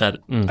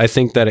 I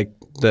think that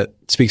that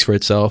speaks for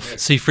itself.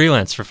 So you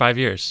freelance for 5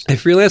 years. I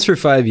freelanced for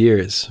 5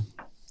 years.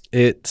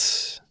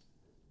 It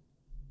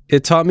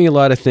taught me a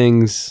lot of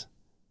things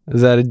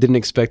that I didn't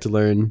expect to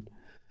learn.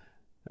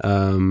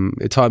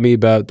 It taught me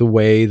about the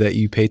way that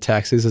you pay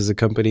taxes as a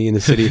company in the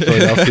city of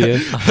Philadelphia.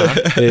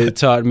 It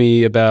taught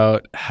me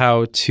about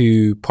how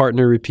to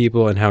partner with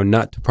people and how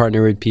not to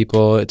partner with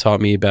people. It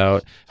taught me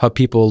about how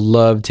people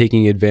love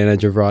taking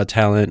advantage of raw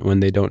talent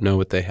when they don't know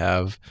what they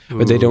have,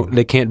 but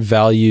they can't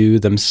value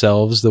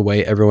themselves the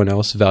way everyone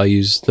else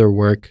values their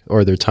work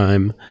or their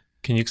time.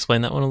 Can you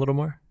explain that one a little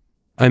more?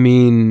 I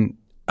mean,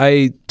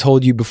 I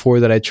told you before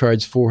that I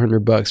charged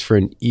 $400 for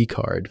an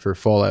e-card for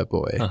Fall Out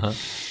Boy. Uh-huh.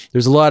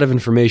 There's a lot of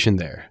information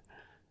there.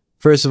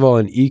 First of all,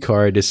 an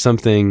e-card is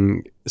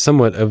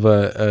somewhat of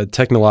a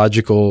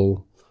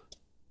technological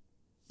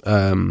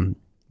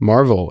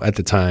marvel at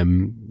the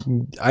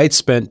time. I'd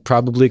spent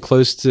probably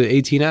close to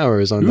 18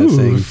 hours on that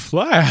thing.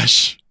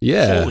 Flash.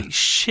 Yeah. Holy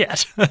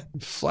shit.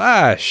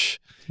 Flash.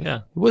 Yeah.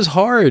 It was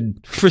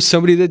hard for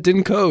somebody that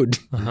didn't code.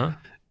 Uh-huh.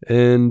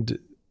 And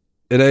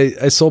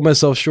I sold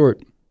myself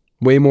short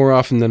way more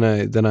often than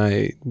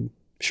I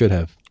should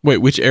have. Wait,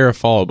 which era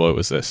Fall Out Boy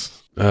was this?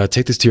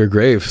 Take This to Your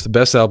Grave, the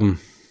best album.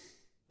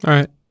 All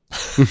right.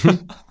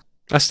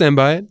 I stand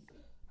by it.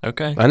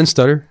 Okay. I didn't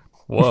stutter.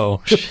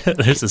 Whoa. Shit.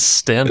 There's a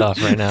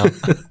standoff right now.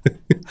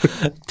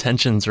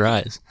 Tensions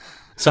rise.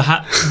 So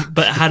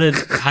how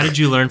did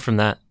you learn from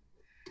that?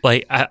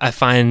 Like I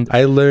find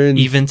I learned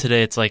even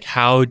today, it's like,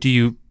 how do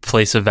you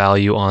place a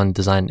value on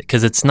design?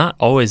 Because it's not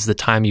always the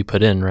time you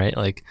put in, right?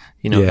 Like,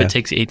 if Yeah. it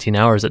takes 18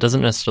 hours, it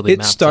doesn't necessarily it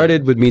map to-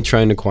 started with me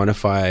trying to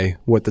quantify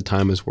what the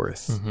time is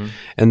worth. Mhm.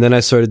 And then I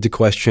started to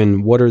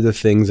question what are the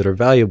things that are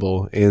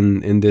valuable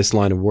in this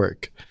line of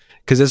work.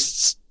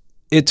 Because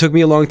it took me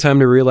a long time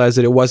to realize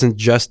that it wasn't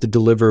just the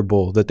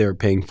deliverable that they were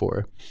paying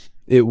for.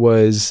 It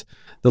was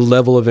the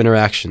level of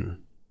interaction.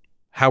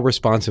 How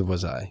responsive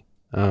was I?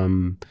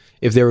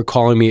 If they were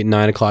calling me at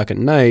 9:00 at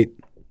night,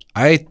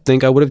 I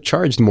think I would have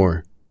charged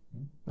more.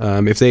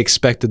 If they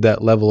expected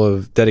that level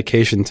of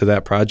dedication to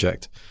that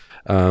project.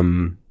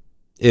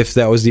 If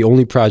that was the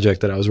only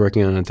project that I was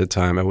working on at the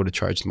time, I would have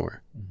charged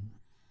more.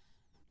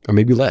 or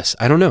maybe less.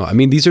 I don't know. I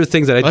mean, these are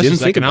things that I That's didn't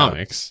just think about.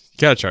 economics. You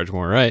gotta charge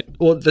more, right?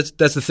 Well, that's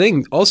the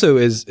thing. Also,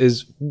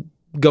 is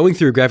going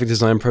through a graphic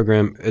design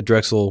program at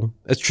Drexel,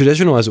 as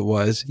traditional as it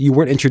was, you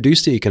weren't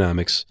introduced to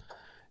economics.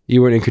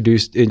 You weren't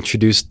introduced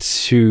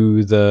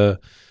to the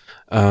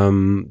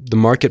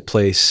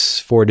marketplace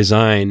for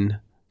design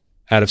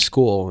out of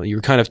school. You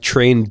were kind of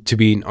trained to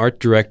be an art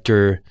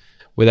director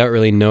without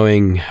really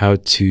knowing how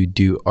to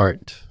do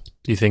art.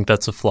 Do you think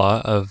that's a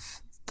flaw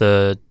of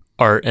the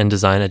art and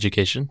design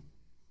education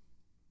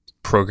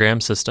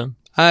program system?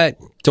 I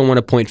don't want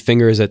to point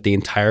fingers at the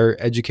entire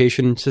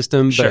education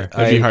system, Sure.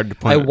 but It'd be hard to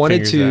point I at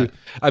wanted fingers to.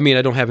 at. I mean,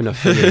 I don't have enough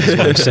fingers. Is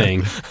what I'm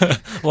saying.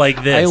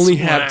 Like this. I only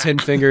have 10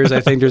 fingers.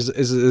 I think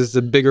is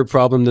a bigger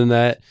problem than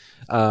that.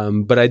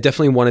 But I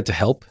definitely wanted to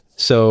help.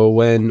 So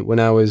when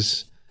I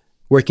was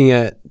working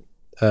at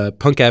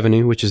Punk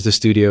Avenue, which is the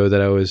studio that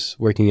I was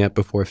working at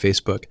before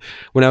Facebook,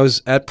 when I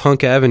was at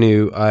Punk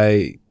Avenue,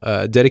 I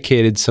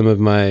dedicated some of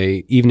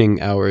my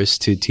evening hours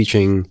to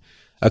teaching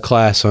a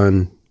class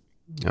on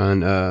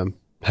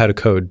how to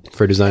code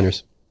for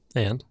designers.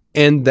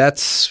 And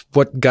that's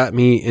what got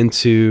me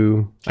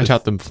into... I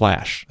taught them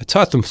Flash. I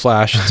taught them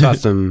Flash. I taught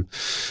them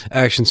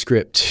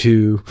ActionScript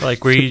too.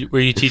 Like, were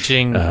you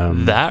teaching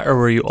that, or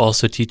were you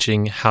also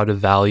teaching how to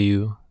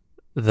value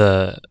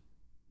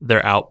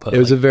their output? It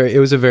was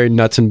a very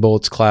nuts and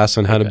bolts class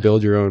on how to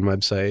build your own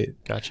website.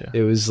 Gotcha.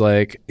 It was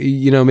like,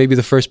 maybe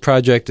the first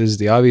project is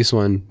the obvious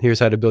one. Here's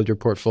how to build your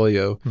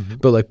portfolio. Mm-hmm.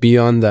 But like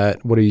beyond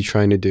that, what are you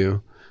trying to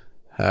do?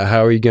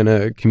 How are you going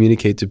to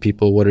communicate to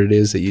people what it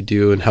is that you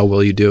do and how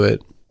well you do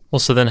it? Well,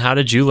 so then how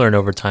did you learn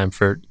over time?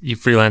 You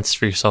freelanced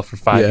for yourself for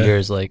 5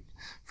 years, like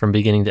from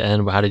beginning to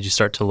end. How did you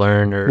start to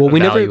learn or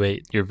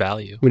evaluate your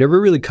value? We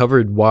never really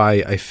covered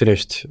why I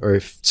finished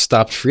or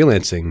stopped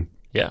freelancing.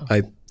 Yeah.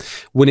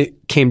 When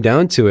it came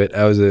down to it,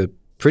 I was a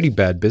pretty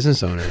bad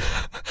business owner.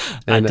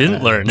 And I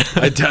didn't learn.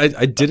 I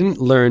didn't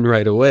learn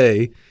right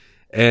away.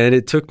 And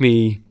it took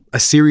me a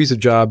series of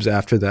jobs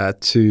after that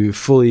to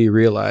fully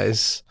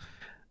realize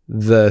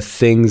the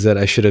things that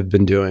I should have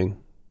been doing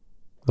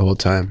the whole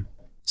time.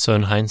 So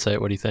in hindsight,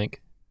 what do you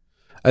think?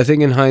 I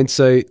think in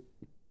hindsight,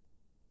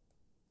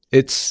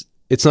 it's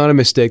not a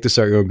mistake to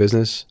start your own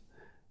business.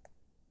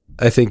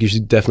 I think you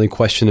should definitely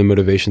question the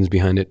motivations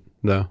behind it,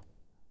 though.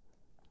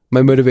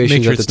 My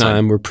motivations at the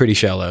time were pretty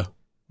shallow.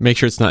 Make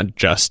sure it's not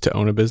just to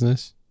own a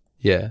business.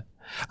 Yeah.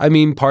 I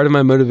mean, part of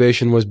my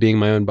motivation was being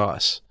my own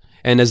boss.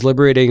 And as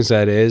liberating as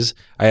that is,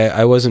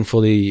 I wasn't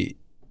fully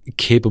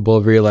capable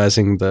of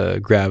realizing the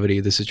gravity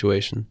of the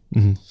situation.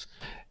 Mm-hmm.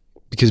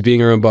 Because being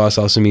your own boss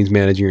also means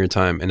managing your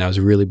time, and I was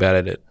really bad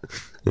at it.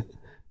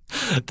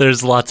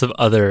 There's lots of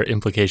other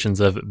implications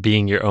of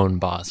being your own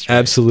boss. Right?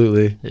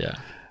 Absolutely. Yeah.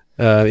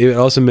 It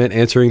also meant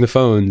answering the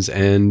phones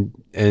and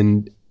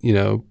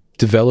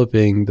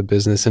developing the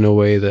business in a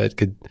way that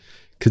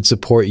could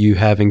support you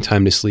having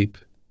time to sleep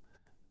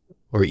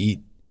or eat,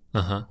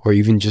 or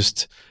even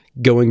just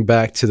going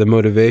back to the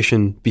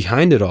motivation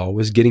behind it all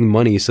was getting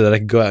money so that I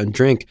could go out and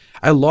drink.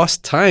 I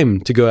lost time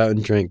to go out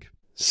and drink.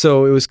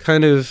 So it was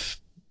kind of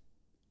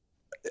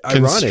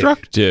ironic.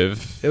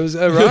 Constructive. It was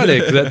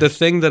ironic that the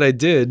thing that I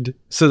did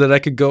so that I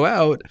could go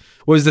out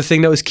was the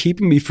thing that was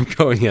keeping me from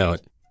going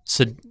out.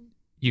 So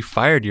you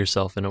fired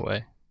yourself in a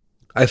way.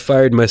 I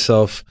fired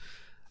myself.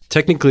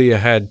 Technically, I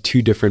had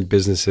two different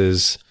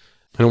businesses.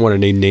 I don't want to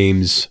name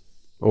names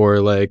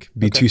or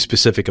be too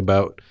specific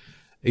about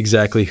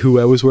exactly who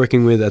I was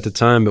working with at the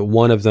time, but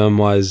one of them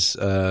was,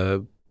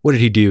 what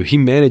did he do? He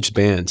managed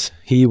bands.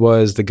 He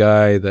was the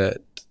guy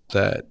that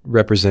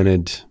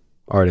represented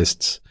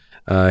artists.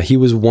 He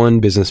was one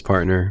business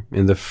partner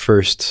in the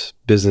first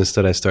business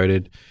that I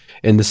started.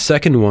 In the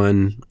second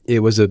one, it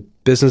was a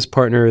business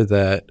partner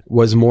that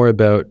was more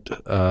about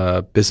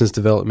business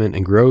development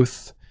and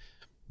growth,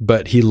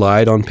 but he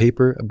lied on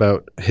paper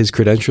about his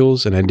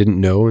credentials, and I didn't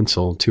know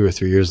until 2 or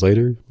 3 years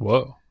later.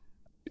 Whoa.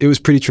 It was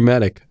pretty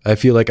traumatic. I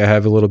feel like I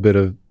have a little bit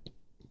of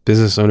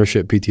business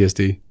ownership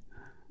PTSD.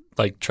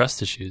 Like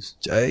trust issues.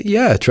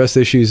 Yeah, trust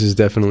issues is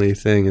definitely a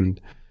thing,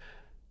 and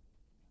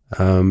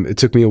it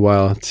took me a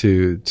while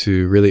to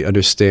really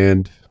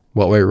understand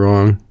what went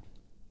wrong.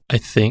 I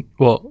think,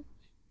 well,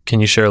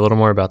 can you share a little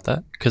more about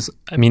that? Because,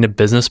 I mean, a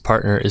business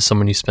partner is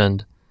someone you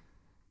spend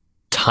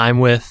time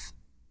with,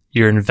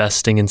 you're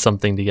investing in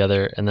something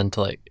together, and then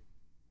to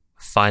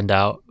find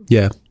out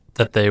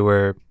that they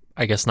were,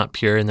 I guess, not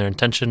pure in their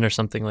intention or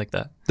something like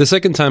that. The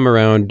second time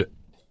around,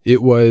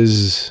 it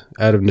was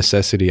out of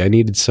necessity. I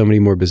needed somebody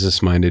more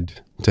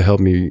business-minded to help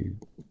me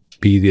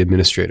be the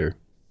administrator.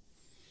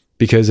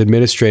 Because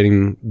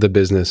administrating the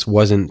business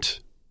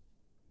wasn't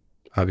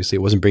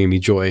bringing me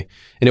joy.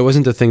 And it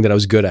wasn't the thing that I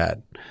was good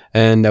at.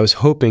 And I was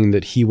hoping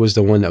that he was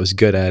the one that was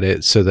good at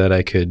it so that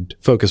I could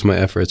focus my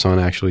efforts on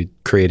actually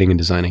creating and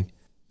designing.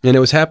 And it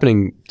was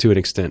happening to an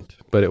extent,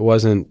 but it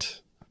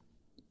wasn't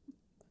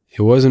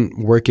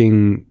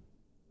working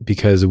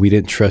because we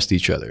didn't trust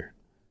each other.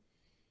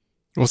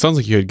 Well, it sounds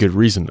like you had good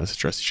reason not to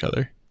trust each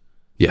other.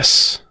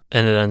 Yes.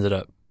 And it ended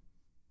up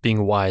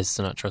being wise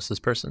to not trust this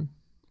person.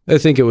 I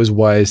think it was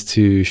wise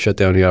to shut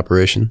down the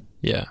operation.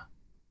 Yeah.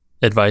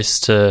 Advice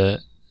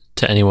to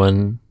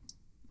anyone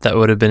that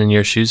would have been in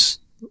your shoes,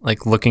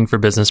 like looking for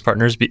business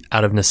partners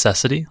out of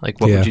necessity?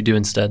 Like, what would you do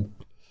instead?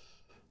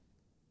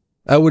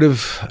 I would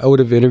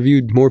have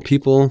interviewed more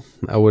people.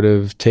 I would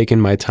have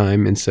taken my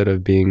time instead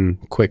of being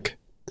quick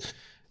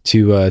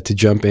to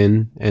jump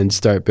in and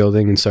start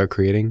building and start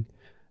creating.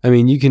 I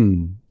mean, you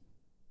can,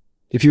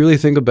 if you really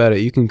think about it,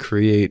 you can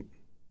create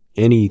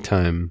any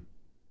time,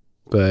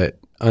 but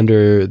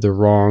under the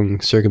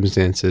wrong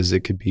circumstances,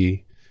 it could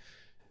be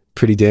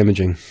pretty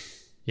damaging.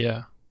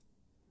 Yeah.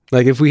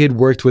 Like if we had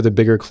worked with a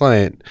bigger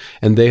client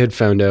and they had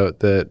found out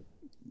that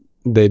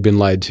they'd been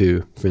lied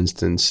to, for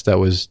instance, that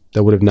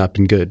would have not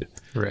been good.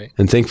 Right.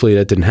 And thankfully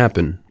that didn't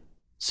happen.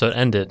 So it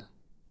ended.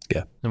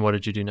 Yeah. And what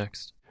did you do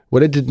next?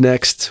 What I did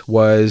next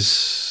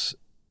was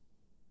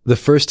for the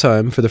first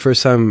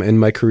time in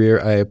my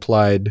career, I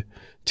applied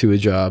to a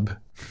job.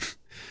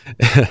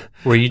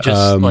 Were you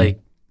just like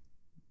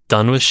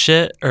done with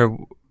shit, or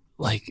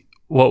like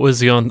what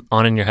was going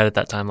on in your head at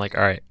that time? Like,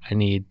 all right, I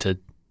need to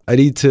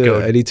make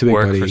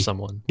work money for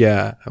someone.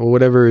 Yeah,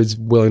 whatever is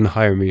willing to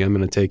hire me, I'm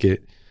going to take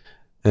it.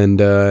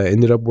 And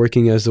ended up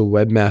working as a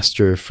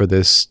webmaster for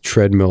this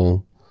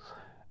treadmill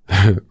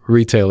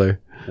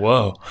retailer.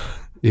 Whoa.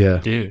 Yeah.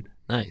 Dude,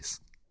 nice.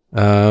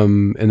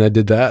 And I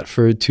did that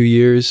for 2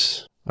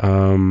 years.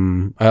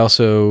 I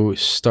also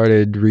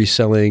started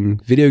reselling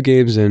video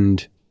games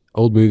and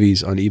old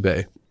movies on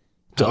eBay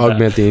to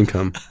augment the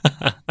income.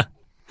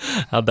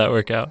 How'd that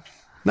work out?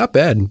 Not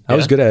bad. I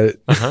was good at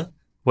it. Uh-huh.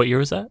 What year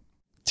was that?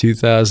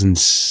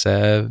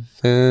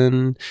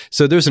 2007.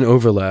 So there's an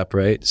overlap,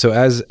 right? So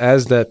as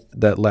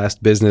that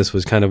last business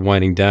was kind of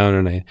winding down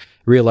and I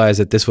realized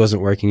that this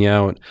wasn't working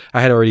out,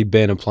 I had already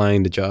been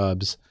applying to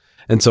jobs.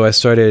 And so I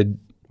started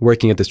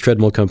working at this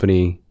treadmill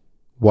company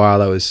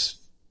while I was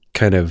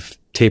kind of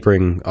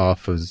tapering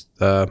off of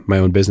my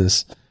own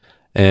business.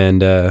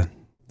 And the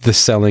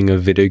selling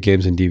of video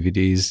games and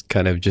DVDs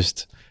kind of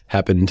just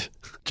happened.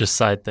 Just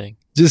side thing.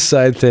 Just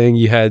side thing.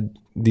 You had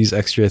these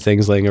extra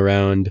things laying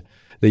around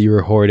that you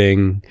were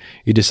hoarding.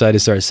 You decide to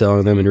start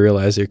selling them and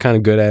realize you're kind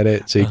of good at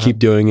it. So you keep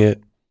doing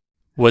it.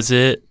 Was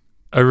it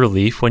a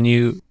relief when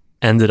you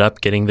ended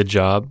up getting the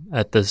job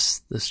at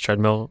this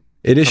treadmill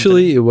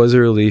Initially, company? It was a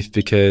relief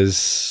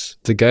because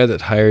the guy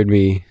that hired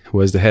me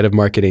was the head of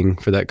marketing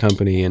for that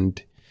company.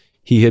 And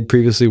he had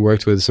previously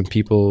worked with some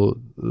people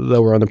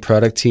that were on the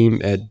product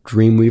team at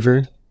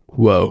Dreamweaver.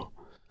 Whoa.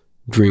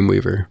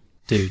 Dreamweaver.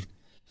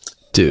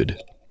 Dude.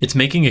 It's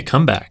making a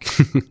comeback.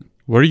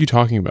 What are you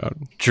talking about?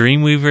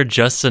 Dreamweaver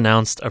just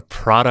announced a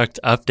product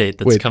update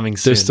that's coming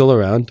soon. They're still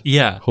around?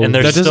 Yeah. And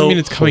that doesn't mean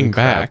it's coming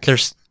back.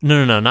 There's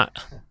no,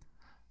 not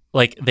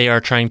like they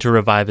are trying to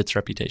revive its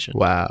reputation.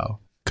 Wow.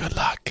 Good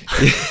luck.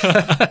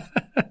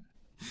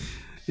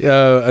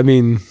 Yeah, I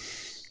mean,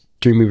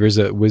 Dreamweaver's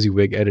a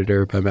WYSIWYG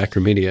editor by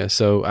Macromedia,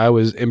 so I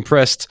was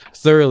impressed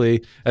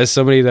thoroughly as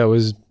somebody that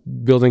was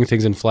building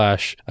things in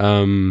Flash.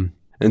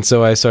 And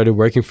so I started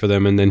working for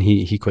them, and then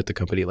he quit the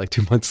company like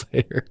 2 months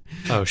later.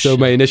 Oh, so shit.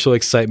 my initial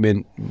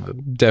excitement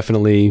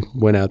definitely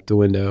went out the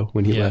window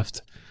when he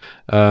left.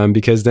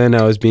 Because then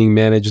I was being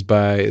managed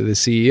by the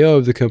CEO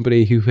of the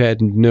company who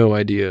had no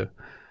idea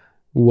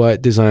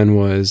what design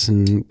was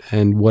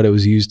and what it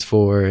was used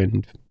for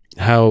and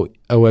how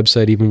a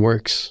website even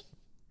works.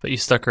 But you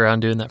stuck around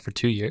doing that for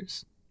 2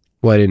 years?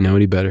 Well, I didn't know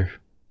any better.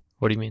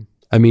 What do you mean?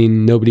 I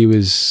mean, nobody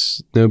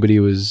was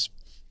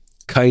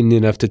kind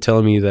enough to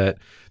tell me that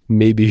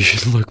maybe you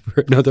should look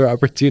for another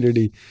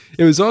opportunity.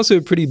 It was also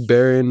a pretty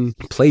barren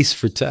place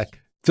for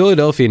tech.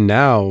 Philadelphia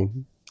now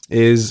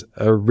is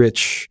a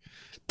rich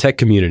tech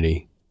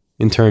community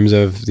in terms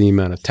of the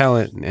amount of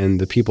talent and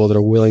the people that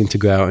are willing to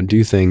go out and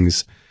do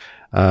things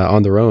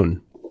on their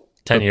own.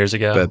 10 years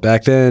ago. But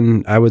back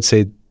then, I would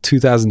say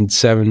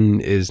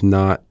 2007 is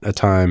not a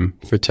time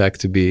for tech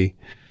to be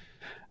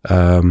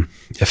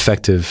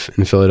effective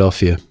in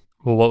Philadelphia.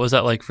 Well, what was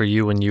that like for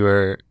you when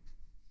you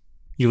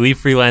leave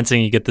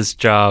freelancing, you get this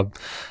job,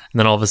 and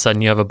then all of a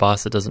sudden you have a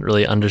boss that doesn't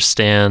really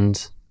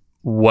understand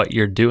what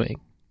you're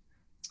doing?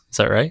 Is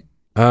that right?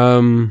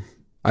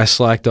 I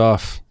slacked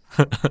off.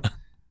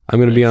 I'm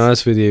going to be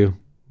honest with you.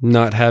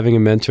 Not having a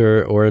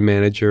mentor or a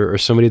manager or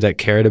somebody that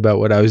cared about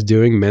what I was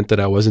doing meant that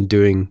I wasn't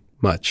doing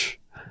much.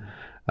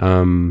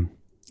 And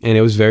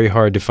it was very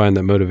hard to find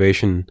that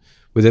motivation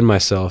within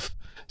myself.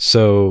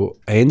 So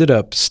I ended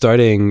up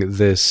starting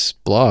this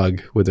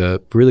blog with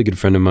a really good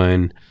friend of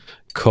mine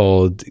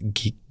called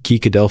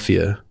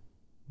Geekadelphia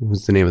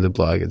was the name of the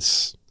blog.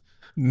 It's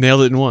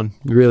Nailed it in one.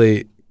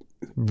 really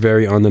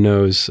very on the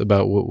nose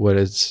about what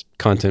its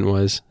content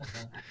was.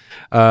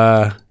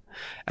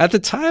 At the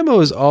time, I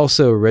was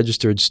also a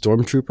registered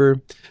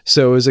stormtrooper.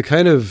 So it was a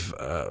kind of...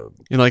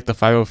 In like the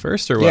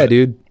 501st or what? yeah,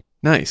 dude.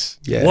 Nice.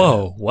 Yeah.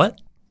 Whoa, what?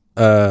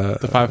 The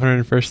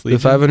 501st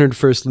Legion? The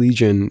 501st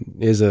Legion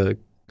is a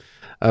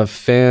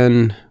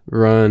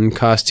fan-run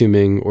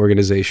costuming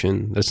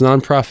organization that's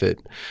nonprofit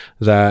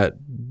that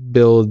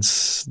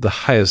builds the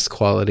highest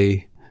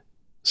quality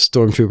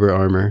stormtrooper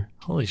armor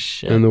Holy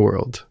shit. in the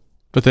world.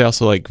 But they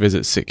also like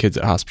visit sick kids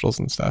at hospitals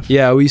and stuff.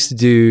 Yeah, we used to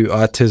do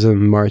autism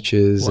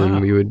marches, Wow.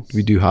 and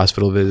we do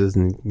hospital visits,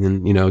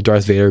 and you know,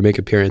 Darth Vader would make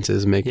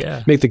appearances, and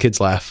make the kids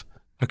laugh.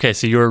 Okay,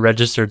 so you're a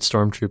registered I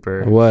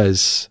stormtrooper.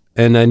 was,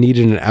 and I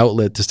needed an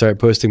outlet to start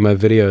posting my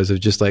videos of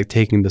just like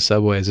taking the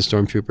subway as a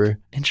stormtrooper.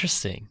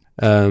 Interesting.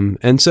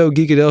 And so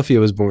Geekadelphia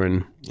was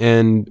born,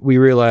 and we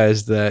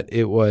realized that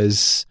it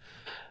was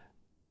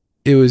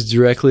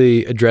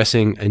directly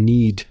addressing a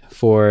need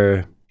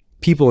for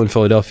people in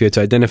Philadelphia to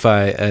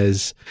identify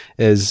as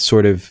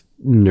sort of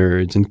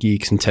nerds and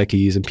geeks and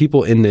techies and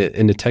people in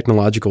the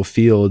technological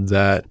field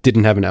that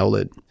didn't have an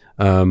outlet.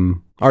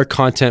 Our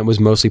content was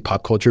mostly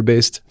pop culture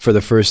based for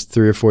the first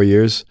 3 or 4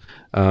 years,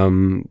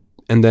 and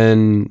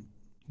then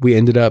we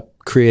ended up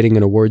creating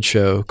an award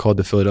show called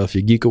the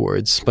Philadelphia Geek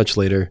Awards much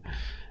later.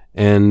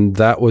 And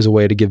that was a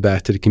way to give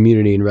back to the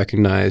community and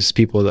recognize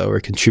people that were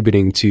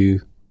contributing to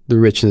the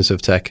richness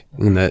of tech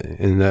in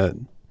that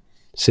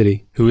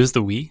city. Who is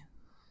the we?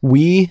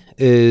 We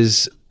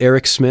is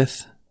Eric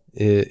Smith,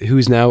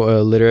 who's now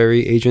a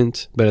literary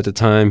agent, but at the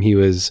time he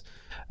was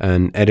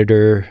an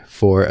editor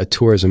for a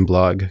tourism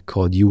blog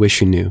called You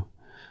Wish You Knew,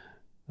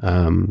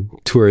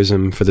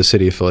 tourism for the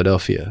city of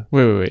Philadelphia.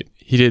 Wait.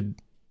 He did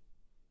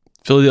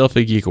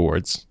Philadelphia Geek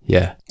Awards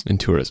Yeah, and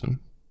tourism,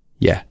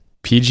 yeah,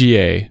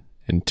 PGA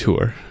and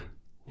tour.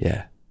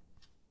 yeah.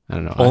 I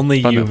don't know. Only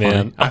I found you, that funny.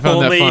 man. I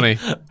found that funny.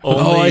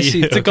 Only I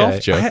see. It's a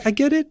golf joke. I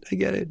get it.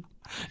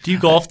 Do you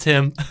golf,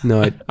 Tim?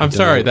 No, I'm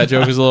sorry. That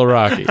joke is a little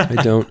rocky. I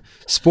don't.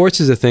 Sports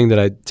is a thing that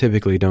I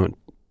typically don't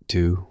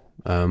do.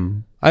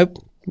 I'm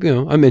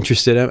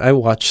interested. I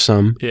watch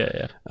some,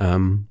 Yeah.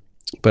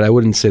 but I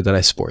wouldn't say that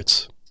I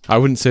sports. I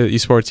wouldn't say that you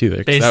sports either.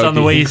 'cause Based that would on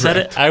the be way you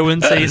incorrect. said it, I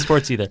wouldn't say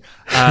esports either.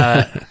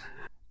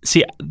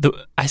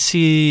 I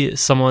see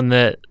someone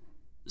that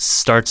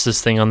starts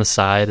this thing on the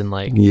side and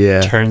like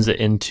Yeah. turns it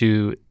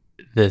into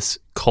this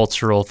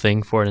cultural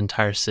thing for an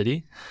entire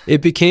city.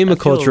 It became a That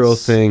cultural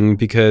feels- thing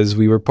because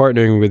we were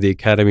partnering with the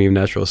Academy of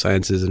Natural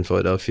Sciences in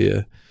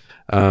Philadelphia.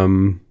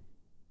 And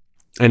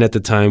at the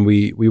time,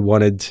 we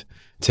wanted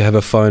to have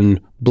a fun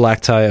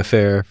black tie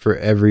affair for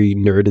every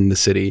nerd in the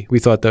city. We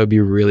thought that would be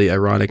really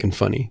ironic and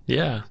funny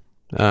Yeah.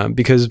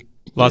 because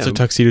Lots you of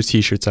know, tuxedo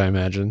t-shirts, I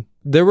imagine.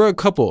 there were a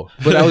couple,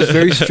 but I was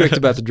very strict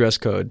about the dress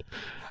code.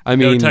 I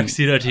No mean,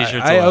 tuxedo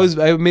t-shirts I allowed.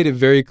 I made it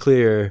very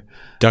clear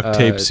Duct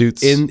tape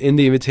suits. in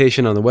the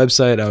invitation on the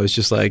website. I was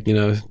just like,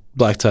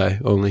 black tie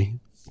only.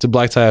 It's a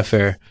black tie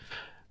affair.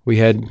 We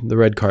had the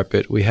red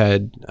carpet. We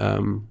had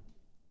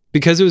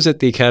because it was at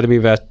the Academy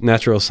of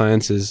Natural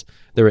Sciences.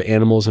 There were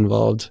animals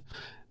involved,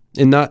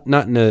 and not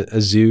in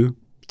a zoo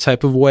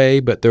type of way,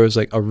 but there was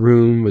like a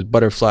room with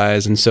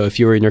butterflies. And so if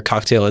you were in your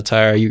cocktail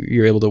attire,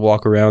 you're able to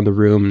walk around the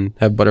room and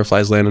have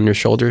butterflies land on your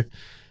shoulder.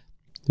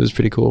 It was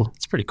pretty cool.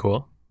 It's pretty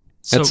cool.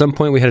 So At some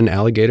point, we had an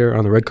alligator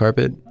on the red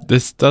carpet.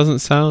 This doesn't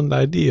sound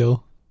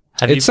ideal.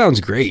 It sounds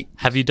great.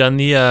 have you done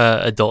the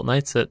adult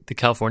nights at the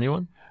California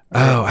one?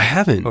 Oh, I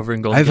haven't. Over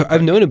in Golden Gate I've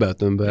Park? known about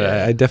them, but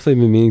Yeah. I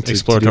definitely been meaning to do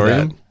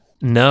Exploratorium? that.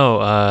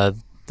 No,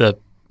 the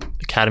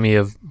Academy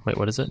of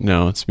what is it?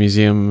 No, it's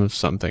Museum of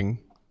something.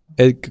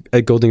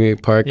 At Golden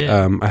Gate Park.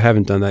 Yeah. I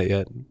haven't done that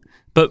yet.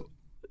 But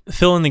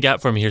fill in the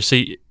gap for me here. So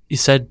you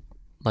said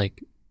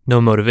like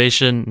no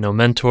motivation, no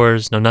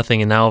mentors, no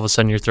nothing, and now all of a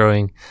sudden you're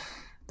throwing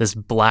this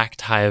black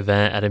tie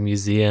event at a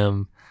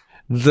museum.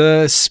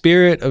 The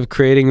spirit of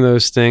creating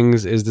those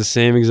things is the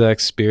same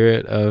exact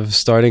spirit of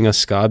starting a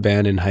ska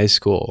band in high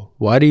school.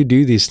 Why do you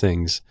do these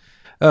things?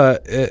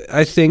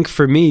 I think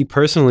for me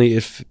personally,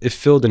 it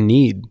filled a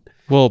need.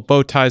 Well,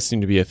 bow ties seem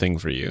to be a thing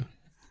for you.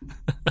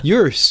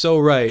 You're so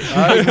right.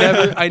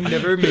 I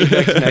never made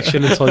that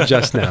connection until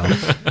just now.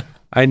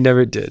 I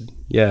never did.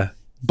 Yeah.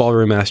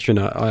 Ballroom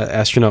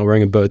astronaut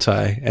wearing a bow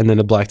tie and then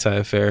a black tie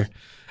affair.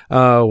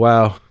 Oh,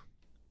 wow.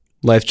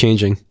 Life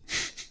changing.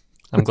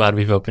 I'm glad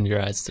we've opened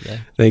your eyes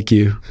today. Thank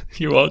you.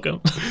 You're welcome.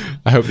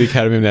 I hope the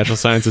Academy of Natural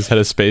Sciences had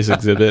a space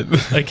exhibit.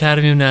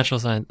 Academy of Natural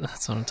Science.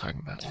 That's what I'm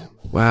talking about.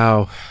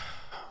 Wow.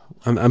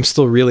 I'm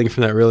still reeling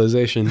from that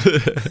realization.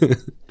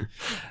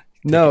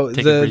 No, take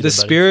a breather, the buddy.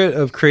 spirit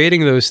of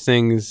creating those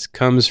things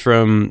comes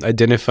from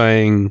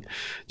identifying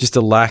just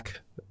a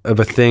lack of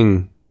a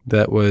thing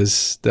that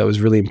was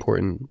really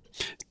important.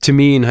 To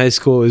me in high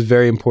school, it was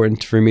very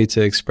important for me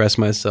to express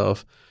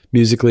myself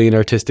musically and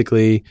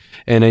artistically,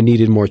 and I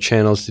needed more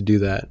channels to do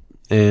that.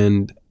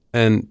 And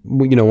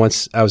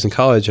once I was in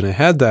college and I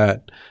had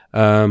that,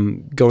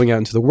 going out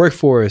into the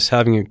workforce,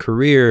 having a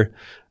career,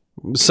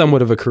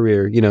 somewhat of a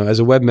career, as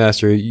a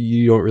webmaster,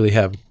 you don't really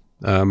have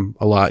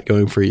a lot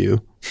going for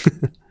you.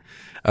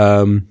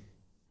 I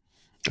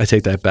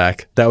take that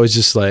back. That was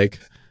just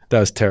that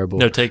was terrible.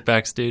 No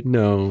takebacks, dude.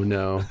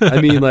 No.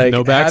 I mean, like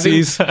No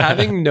backsies.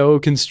 having no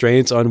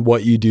constraints on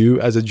what you do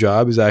as a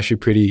job is actually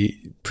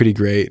pretty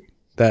great.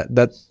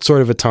 That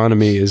sort of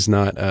autonomy is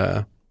not.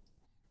 It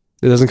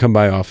doesn't come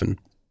by often.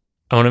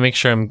 I want to make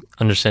sure I'm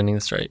understanding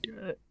this right.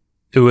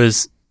 It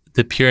was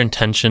the pure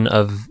intention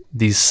of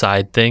these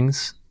side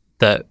things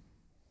that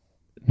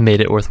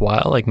made it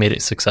worthwhile, like made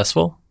it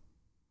successful.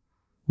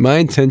 My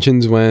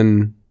intentions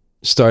when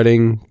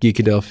starting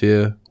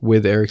Geekadelphia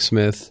with Eric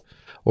Smith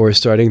or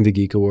starting the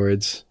Geek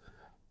Awards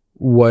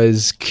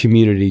was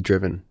community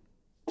driven.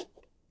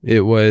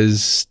 It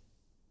was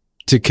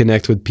to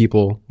connect with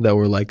people that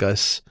were like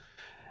us.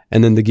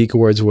 And then the Geek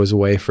Awards was a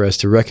way for us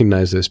to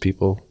recognize those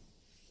people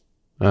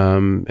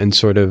and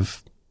sort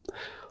of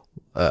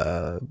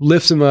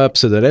lift them up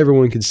so that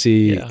everyone could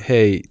see,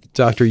 hey,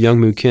 Dr.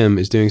 Youngmoo Kim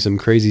is doing some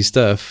crazy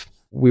stuff.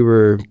 We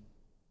were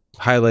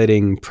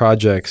highlighting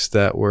projects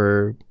that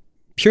were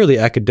purely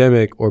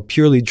academic or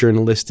purely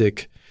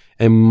journalistic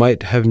and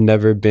might have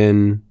never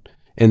been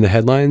in the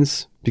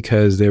headlines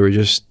because they were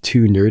just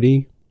too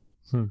nerdy.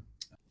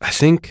 I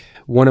think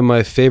one of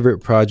my favorite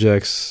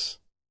projects,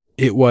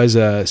 it was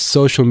a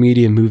social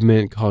media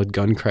movement called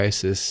Gun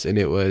Crisis. And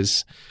it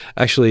was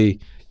actually,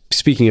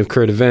 speaking of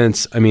current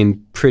events, I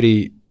mean,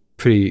 pretty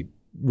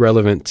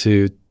relevant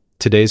to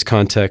today's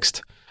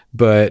context.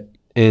 But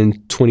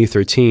in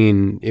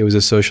 2013, it was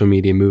a social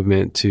media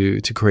movement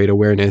to create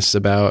awareness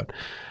about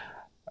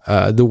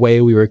the way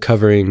we were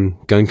covering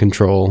gun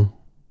control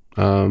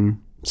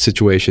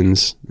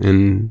situations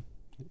in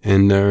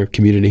our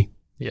community.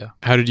 Yeah.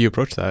 How did you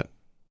approach that?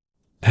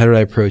 How did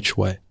I approach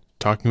what?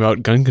 Talking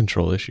about gun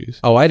control issues.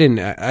 Oh, I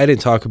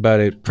didn't talk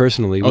about it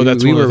personally. Oh,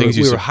 that's one of the things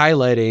we were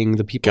highlighting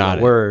the people Got that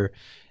it. were,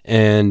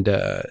 and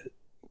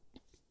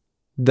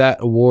that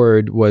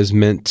award was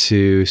meant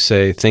to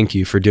say thank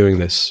you for doing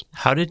this.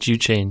 How did you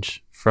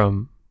change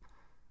from?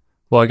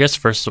 Well, I guess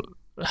first,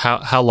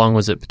 how long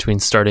was it between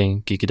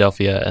starting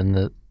Geekadelphia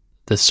and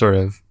this sort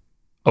of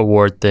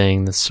award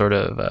thing, this sort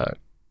of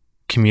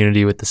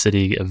community with the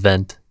city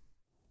event?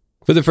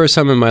 For the first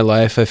time in my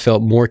life, I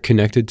felt more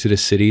connected to the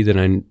city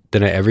than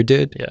I ever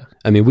did. Yeah.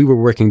 I mean, we were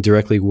working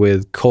directly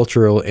with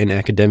cultural and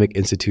academic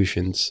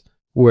institutions,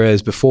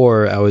 whereas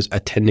before I was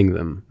attending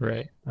them.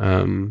 Right.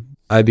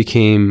 I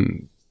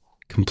became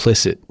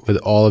complicit with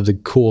all of the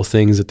cool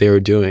things that they were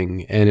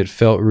doing, and it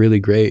felt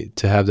really great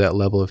to have that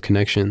level of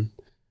connection,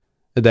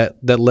 that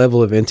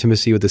level of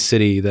intimacy with the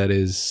city that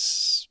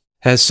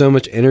has so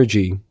much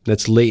energy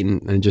that's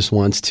latent and just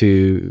wants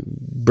to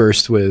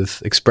burst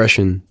with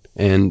expression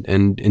and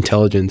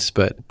intelligence,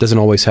 but doesn't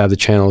always have the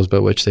channels by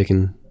which they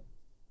can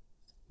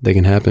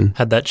happen.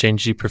 Had that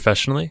changed you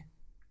professionally?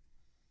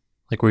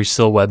 Like, were you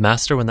still a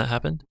webmaster when that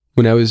happened?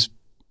 When I was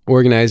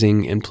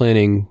organizing and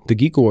planning the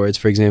Geek Awards,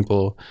 for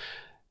example,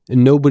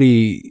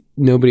 nobody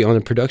on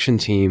the production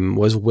team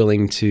was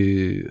willing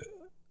to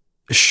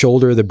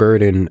shoulder the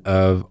burden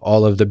of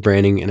all of the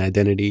branding and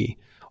identity,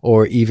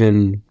 or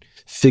even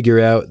figure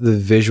out the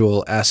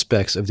visual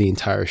aspects of the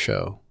entire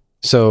show.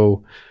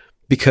 So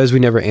because we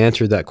never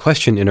answered that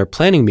question in our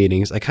planning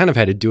meetings, I kind of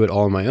had to do it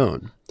all on my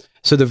own.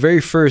 So the very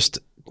first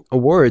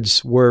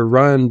awards were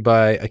run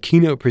by a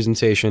keynote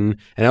presentation,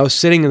 and I was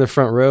sitting in the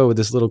front row with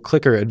this little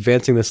clicker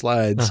advancing the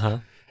slides. Uh-huh.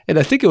 And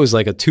I think it was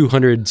like a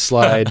 200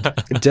 slide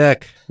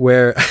deck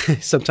where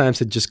sometimes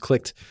it just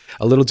clicked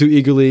a little too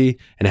eagerly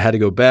and I had to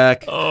go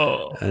back.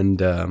 Oh. And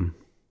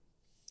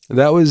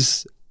that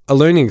was a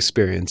learning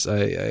experience.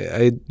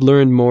 I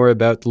learned more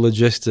about the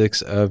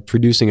logistics of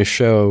producing a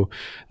show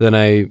than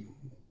I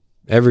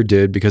ever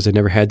did because I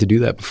never had to do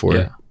that before.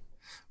 Yeah.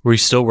 Were you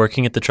still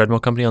working at the treadmill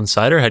company on the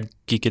side, or had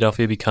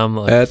Geekadelphia become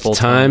like at the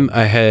full-time? time,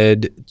 I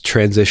had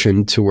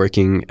transitioned to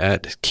working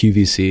at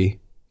QVC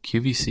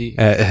QVC.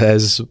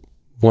 as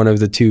one of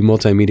the two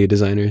multimedia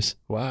designers.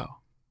 Wow.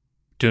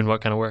 Doing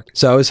what kind of work?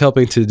 So I was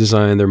helping to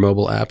design their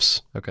mobile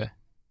apps. Okay.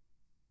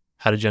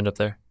 How did you end up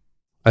there?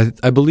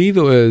 I believe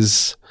it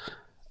was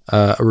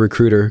a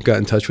recruiter got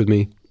in touch with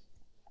me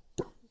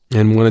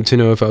and wanted to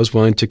know if I was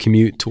willing to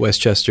commute to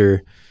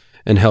Westchester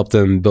and help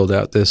them build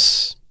out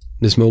this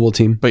mobile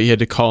team. But you had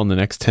to call in the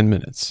next 10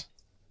 minutes.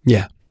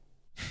 Yeah.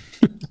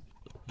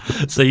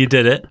 So you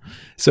did it.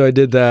 So I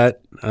did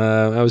that.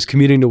 I was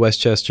commuting to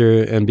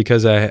Westchester, and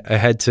because I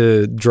had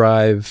to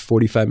drive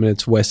 45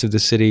 minutes west of the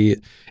city,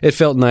 it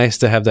felt nice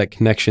to have that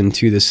connection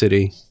to the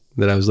city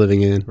that I was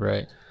living in.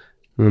 Right.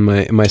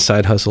 My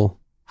side hustle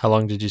How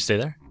long did you stay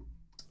there?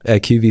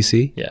 at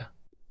QVC. Yeah.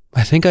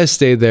 I think I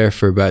stayed there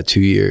for about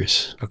 2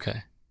 years.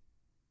 Okay.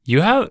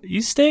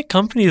 You stay at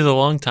companies a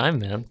long time,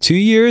 man. 2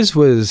 years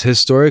was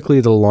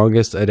historically the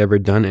longest I'd ever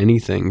done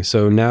anything.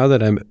 So now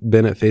that I've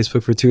been at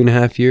Facebook for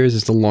 2.5 years,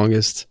 it's the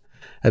longest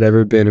I'd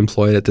ever been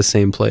employed at the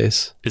same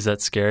place. Is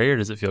that scary, or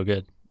does it feel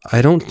good?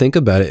 I don't think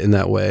about it in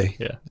that way.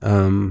 Yeah.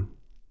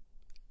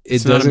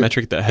 It's not a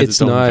metric that has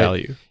its own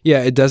value.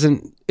 Yeah, it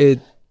doesn't.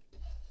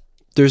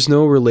 There's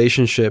no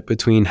relationship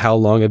between how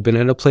long I've been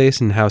at a place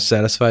and how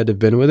satisfied I've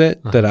been with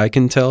it that I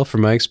can tell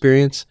from my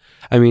experience.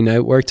 I mean, I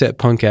worked at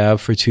Punk Ave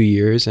for 2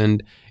 years,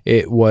 and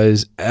it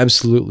was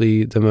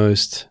absolutely the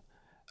most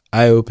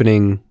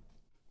eye-opening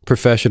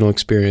professional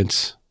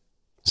experience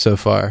so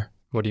far.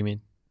 What do you mean?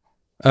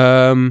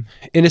 In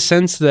a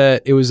sense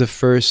that it was the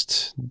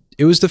first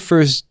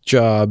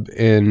job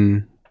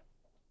in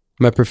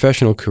my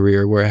professional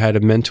career where I had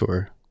a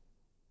mentor,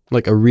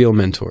 like a real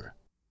mentor.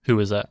 Who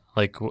was that?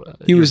 Like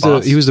He was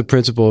boss? the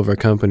principal of our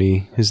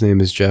company. His name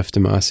is Jeff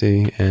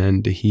DeMasi,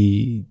 and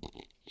he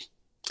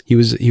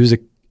was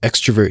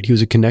extrovert. He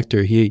was a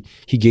connector.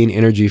 He gained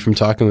energy from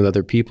talking with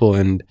other people,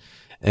 and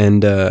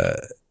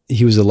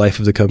he was the life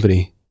of the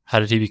company. How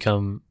did he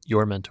become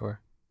your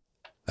mentor?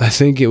 I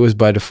think it was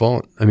by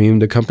default. I mean,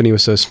 the company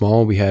was so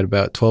small. We had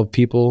about 12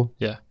 people.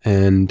 Yeah.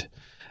 And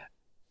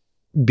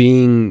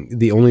being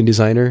the only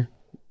designer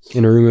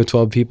in a room of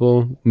 12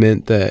 people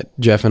meant that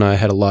Jeff and I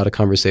had a lot of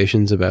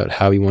conversations about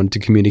how we wanted to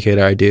communicate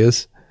our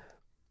ideas.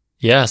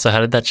 Yeah. So how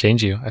did that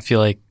change you? I feel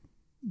like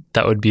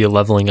that would be a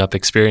leveling up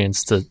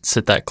experience to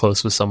sit that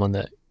close with someone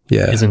that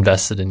is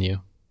invested in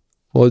you.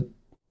 Well,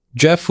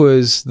 Jeff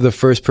was the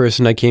first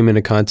person I came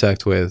into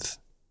contact with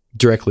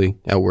directly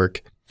at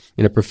work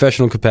in a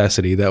professional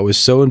capacity that was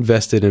so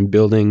invested in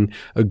building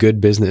a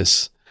good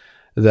business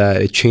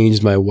that it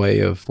changed my way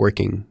of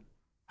working.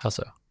 How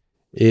so?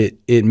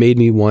 It made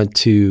me want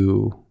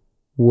to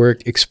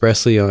work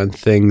expressly on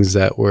things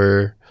that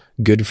were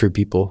good for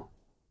people.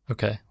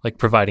 Okay. Like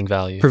providing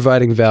value.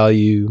 Providing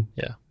value.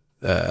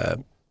 Yeah.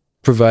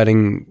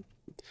 Providing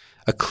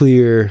a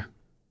clear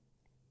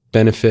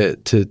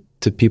benefit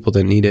to people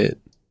that need it.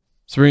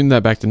 So bringing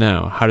that back to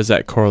now, how does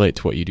that correlate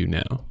to what you do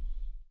now?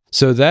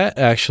 So that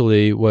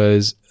actually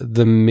was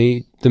the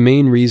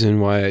main reason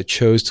why I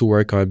chose to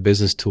work on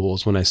business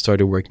tools when I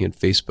started working at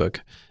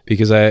Facebook,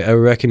 because I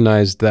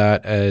recognized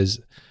that as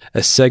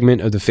a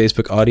segment of the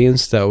Facebook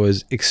audience that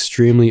was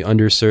extremely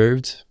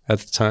underserved at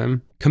the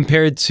time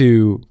compared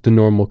to the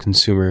normal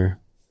consumer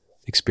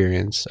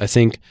experience. I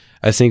think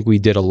we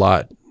did a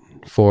lot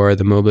for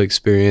the mobile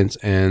experience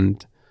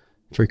and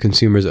for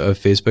consumers of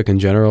Facebook in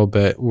general,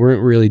 but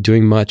weren't really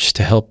doing much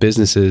to help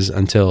businesses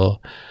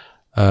until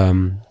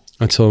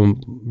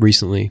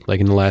recently,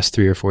 like in the last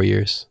 3 or 4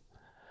 years.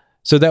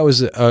 So that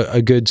was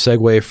a good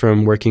segue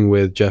from working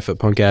with Jeff at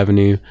Punk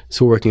Avenue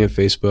to working at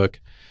Facebook,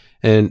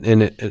 and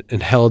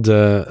it held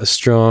a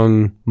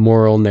strong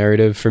moral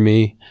narrative for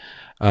me.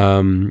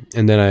 And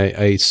then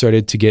I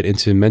started to get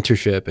into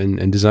mentorship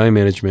and design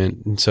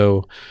management, and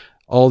so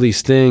all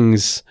these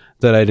things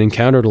that I'd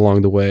encountered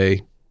along the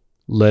way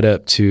led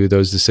up to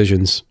those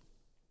decisions.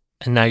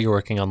 And now you're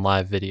working on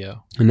live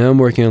video. And now I'm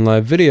working on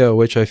live video,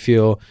 which I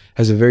feel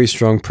has a very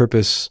strong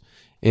purpose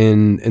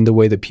in the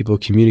way that people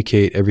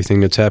communicate everything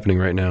that's happening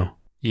right now.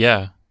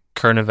 Yeah.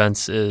 Current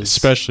events is...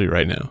 Especially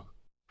right now.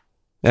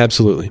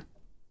 Absolutely.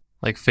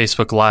 Like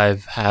Facebook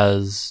Live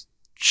has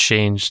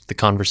changed the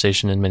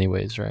conversation in many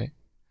ways, right?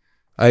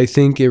 I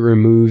think it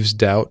removes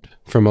doubt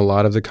from a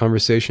lot of the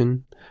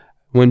conversation.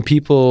 When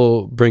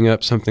people bring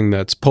up something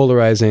that's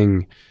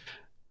polarizing,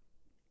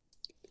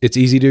 it's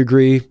easy to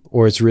agree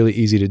or it's really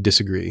easy to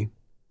disagree.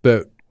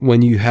 But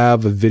when you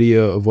have a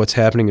video of what's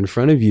happening in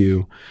front of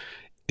you,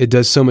 it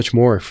does so much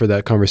more for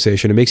that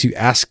conversation. It makes you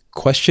ask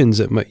questions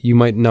that you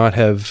might not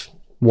have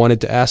wanted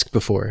to ask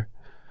before.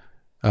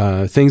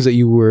 Things that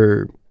you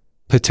were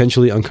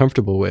potentially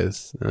uncomfortable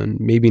with. And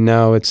maybe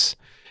now it's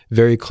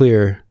very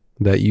clear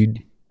that you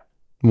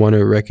want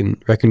to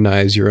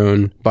recognize your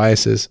own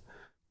biases.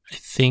 I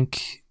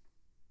think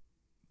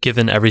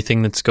given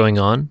everything that's going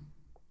on,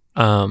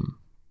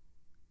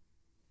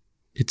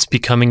 it's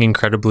becoming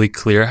incredibly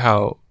clear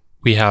how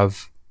we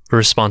have a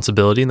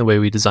responsibility in the way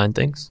we design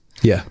things.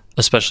 Yeah.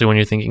 Especially when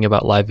you're thinking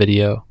about live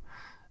video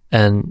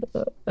and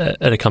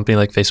at a company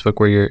like Facebook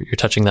where you're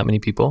touching that many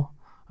people.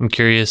 I'm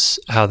curious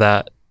how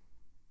that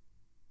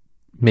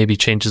maybe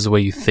changes the way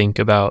you think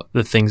about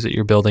the things that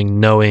you're building,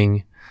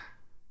 knowing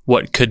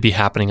what could be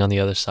happening on the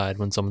other side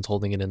when someone's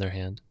holding it in their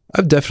hand.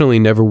 I've definitely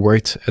never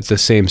worked at the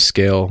same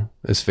scale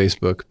as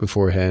Facebook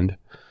beforehand.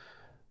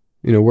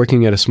 You know,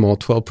 working at a small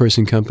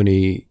 12-person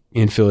company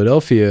in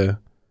Philadelphia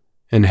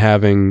and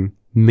having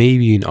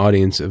maybe an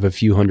audience of a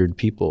few hundred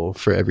people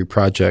for every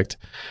project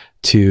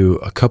to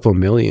a couple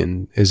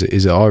million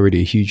is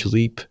already a huge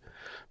leap.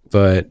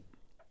 But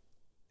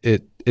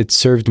it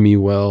served me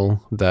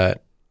well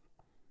that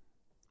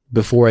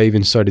before I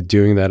even started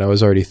doing that, I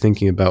was already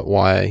thinking about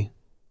why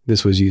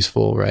this was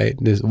useful, right?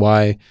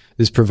 Why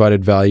this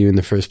provided value in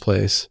the first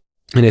place.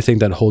 And I think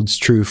that holds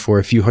true for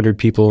a few hundred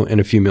people and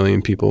a few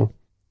million people.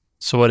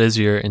 So what is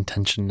your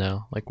intention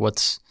now? Like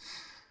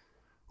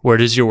where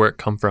does your work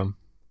come from?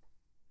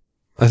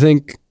 I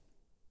think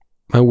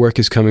my work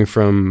is coming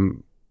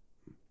from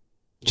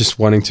just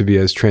wanting to be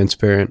as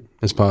transparent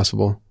as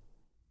possible.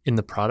 In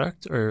the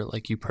product or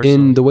like you personally?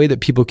 In the way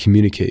that people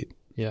communicate.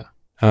 Yeah.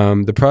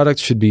 The product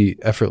should be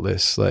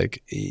effortless.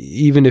 Like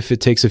even if it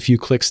takes a few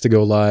clicks to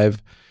go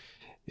live,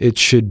 it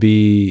should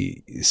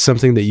be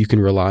something that you can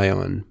rely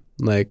on.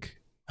 Like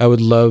I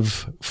would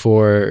love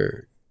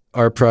for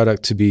our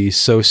product to be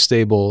so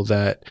stable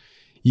that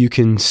you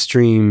can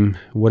stream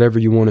whatever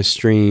you want to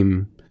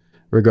stream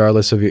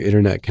regardless of your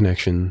internet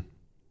connection.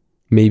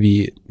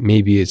 Maybe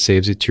it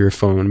saves it to your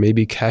phone.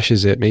 Maybe it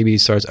caches it. Maybe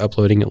it starts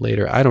uploading it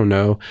later. I don't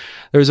know.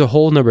 There's a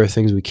whole number of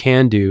things we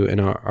can do and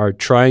are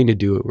trying to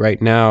do it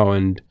right now.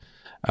 And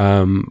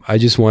I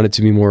just want it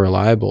to be more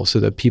reliable so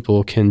that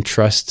people can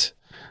trust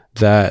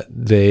that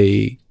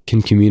they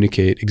can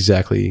communicate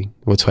exactly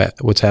what's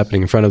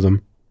happening in front of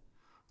them.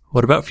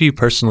 What about for you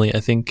personally? I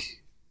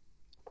think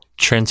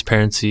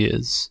transparency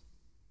is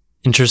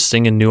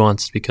interesting and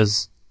nuanced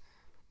because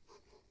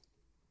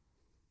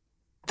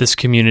this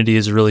community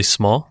is really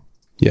small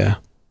Yeah.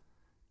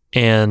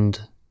 and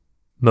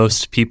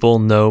most people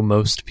know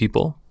most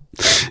people.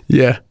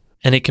 Yeah.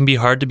 And it can be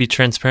hard to be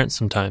transparent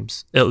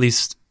sometimes, at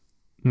least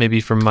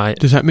maybe from my...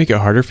 Does that make it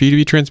harder for you to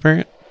be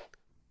transparent?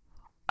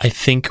 I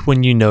think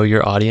when you know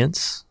your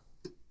audience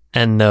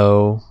and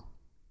know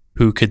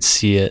who could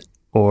see it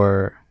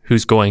or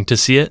who's going to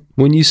see it.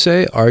 When you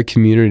say our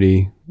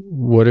community,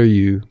 what are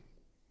you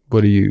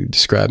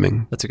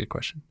describing? That's a good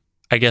question.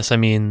 I guess I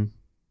mean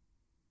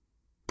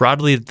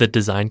broadly the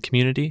design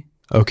community.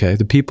 Okay.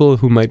 The people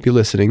who might be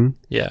listening.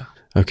 Yeah.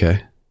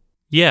 Okay.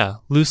 Yeah,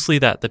 loosely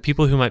that. The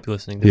people who might be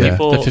listening. The Yeah.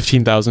 people, The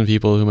 15,000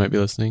 people who might be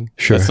listening?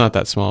 Sure. It's not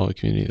that small of a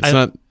community. It's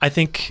not, I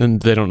think...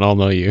 and they don't all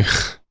know you.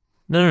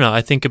 No.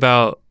 I think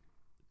about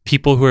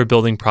people who are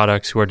building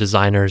products, who are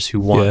designers, who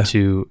want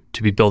to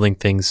be building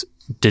things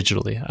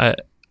digitally.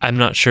 I'm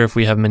not sure if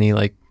we have many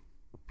like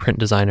print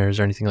designers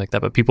or anything like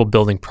that, but people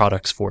building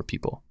products for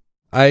people.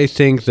 I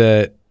think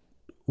that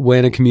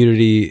when a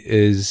community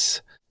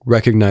is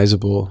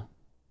recognizable,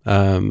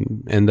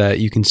 and that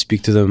you can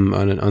speak to them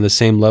on the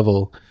same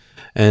level,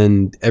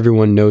 and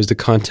everyone knows the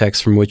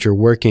context from which you're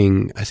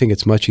working, I think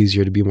it's much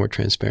easier to be more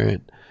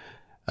transparent.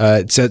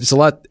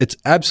 It's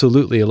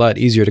absolutely a lot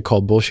easier to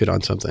call bullshit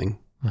on something.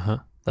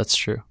 That's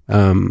true.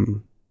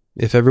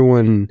 If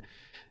everyone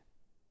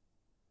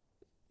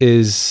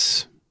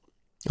is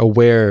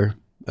aware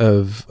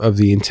of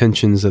the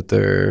intentions that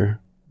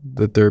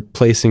they're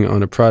placing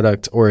on a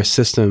product or a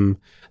system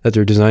that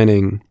they're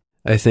designing,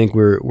 I think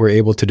we're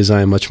able to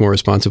design much more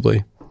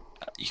responsibly.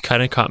 You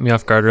kind of caught me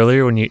off guard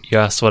earlier when you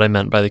asked what I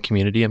meant by the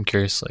community. I'm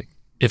curious, like,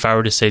 if I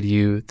were to say to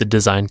you the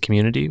design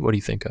community, what do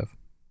you think of?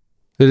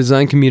 The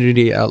design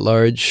community at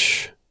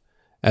large,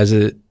 as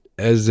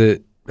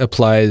it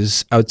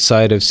applies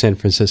outside of San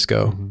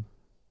Francisco,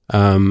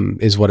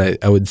 is what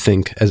I would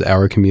think as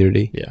our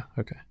community. Yeah.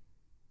 Okay.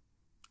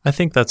 I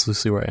think that's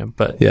loosely where I am,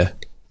 but Yeah.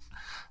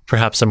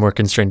 perhaps I'm more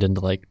constrained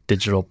into like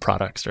digital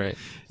products, right?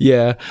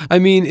 Yeah. I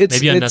mean,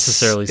 Maybe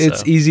unnecessarily so.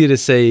 It's easy to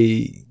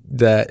say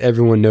that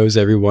everyone knows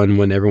everyone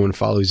when everyone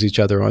follows each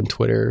other on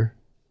Twitter,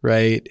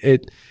 right?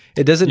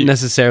 It doesn't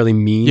necessarily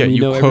mean Yeah, we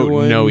you know quote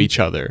everyone. know each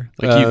other.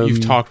 Like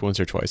you've talked once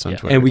or twice on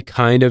Twitter. And we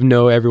kind of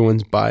know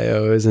everyone's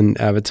bios and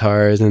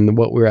avatars and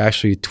what we're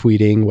actually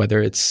tweeting, whether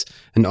it's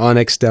an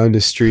Onyx down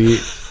the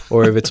street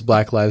or if it's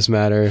Black Lives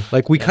Matter.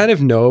 Like we kind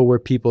of know where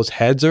people's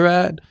heads are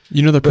at.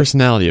 You know their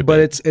personality a bit.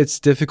 But it's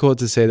difficult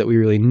to say that we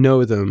really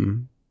know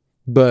them.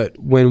 But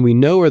when we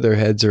know where their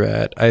heads are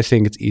at, I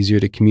think it's easier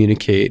to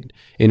communicate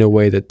in a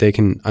way that they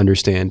can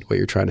understand what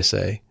you're trying to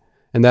say.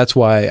 And that's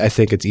why I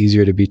think it's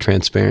easier to be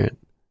transparent.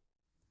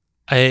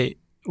 I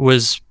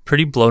was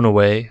pretty blown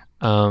away.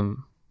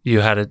 You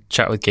had a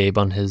chat with Gabe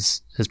on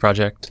his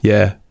project.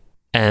 Yeah.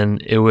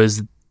 And it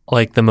was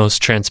like the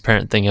most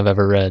transparent thing I've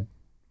ever read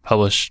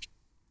published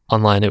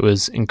online. It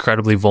was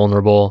incredibly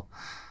vulnerable,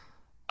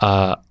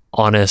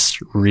 honest,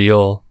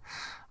 real.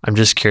 I'm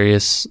just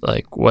curious,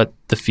 like, what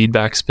the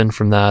feedback's been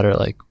from that, or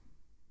like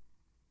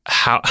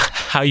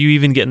how you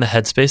even get in the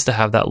headspace to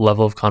have that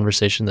level of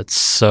conversation that's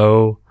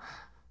so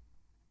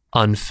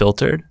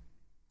unfiltered.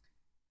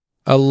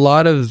 A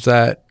lot of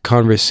that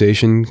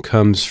conversation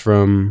comes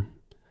from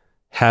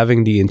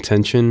having the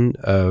intention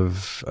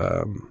of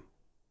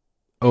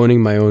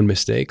owning my own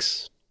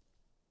mistakes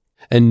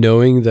and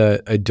knowing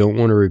that I don't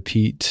want to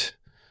repeat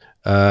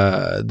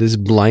this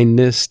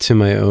blindness to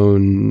my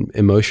own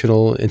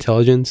emotional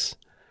intelligence.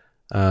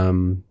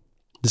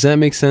 Does that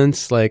make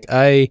sense? Like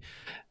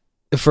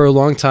for a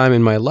long time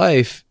in my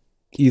life,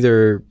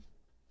 either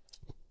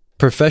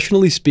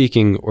professionally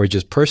speaking or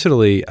just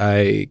personally,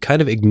 I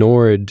kind of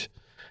ignored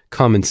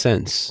common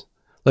sense.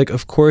 Like,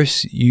 of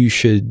course, you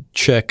should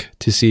check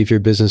to see if your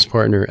business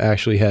partner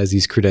actually has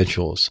these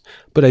credentials.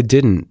 But I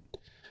didn't,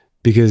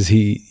 because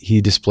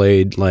he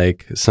displayed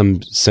like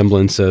some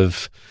semblance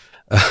of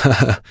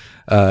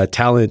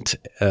talent,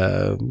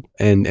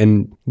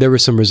 and there were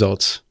some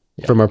results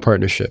from our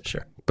partnership.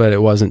 Sure. But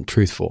it wasn't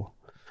truthful.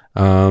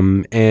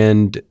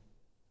 And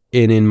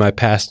in my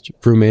past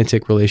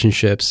romantic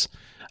relationships,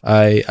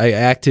 I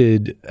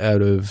acted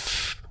out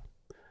of,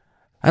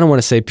 I don't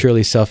want to say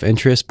purely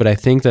self-interest, but I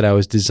think that I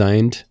was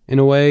designed in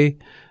a way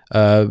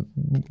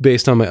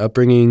based on my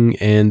upbringing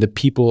and the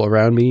people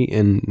around me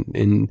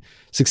in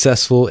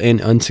successful and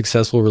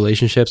unsuccessful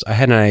relationships. I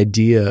had an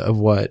idea of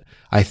what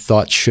I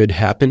thought should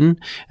happen,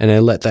 and I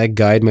let that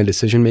guide my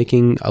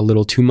decision-making a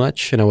little too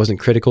much, and I wasn't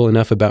critical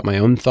enough about my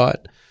own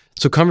thought.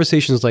 So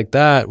conversations like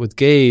that with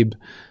Gabe,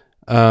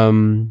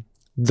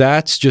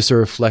 that's just a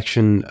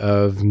reflection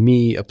of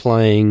me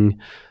applying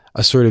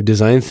a sort of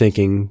design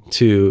thinking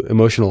to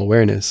emotional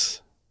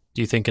awareness.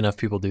 Do you think enough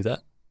people do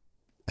that?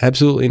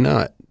 Absolutely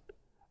not.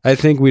 I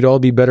think we'd all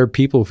be better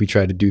people if we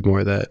tried to do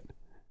more of that.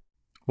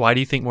 Why do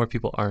you think more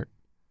people aren't?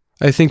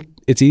 I think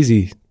it's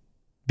easy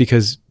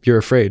because you're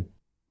afraid.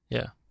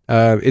 Yeah.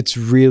 It's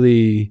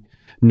really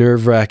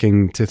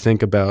nerve-wracking to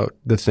think about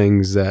the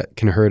things that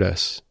can hurt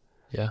us.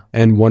 Yeah.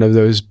 And one of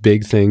those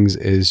big things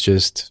is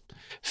just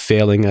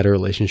failing at a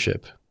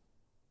relationship.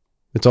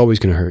 It's always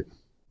going to hurt.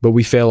 but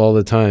we fail all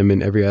the time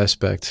in every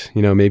aspect.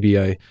 You know, maybe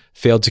I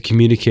failed to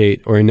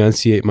communicate or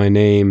enunciate my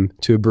name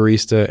to a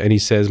barista and he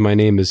says my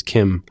name is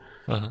Kim.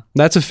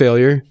 That's a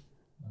failure.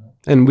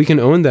 And we can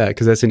own that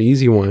because that's an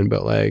easy one.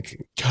 But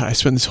like, God, I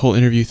spent this whole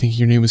interview thinking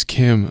your name was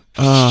Kim.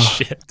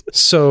 Shit.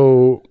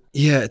 So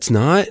yeah, it's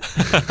not.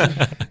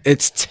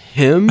 It's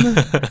Tim.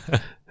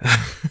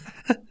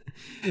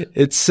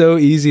 It's so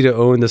easy to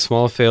own the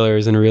small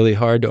failures and really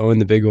hard to own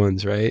the big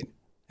ones, right?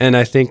 And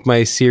I think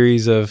my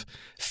series of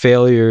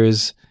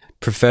failures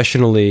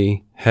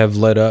professionally have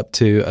led up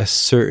to a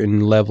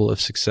certain level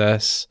of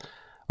success,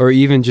 or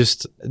even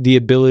just the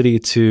ability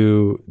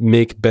to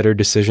make better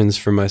decisions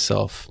for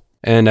myself.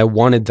 And I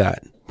wanted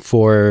that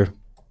for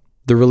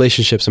the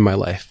relationships in my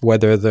life,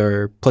 whether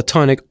they're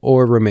platonic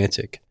or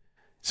romantic.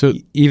 So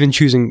Even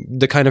choosing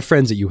the kind of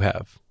friends that you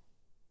have,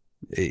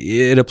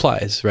 it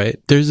applies, right?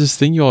 there's this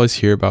thing you always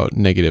hear about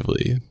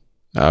negatively,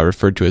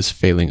 referred to as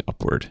failing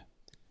upward.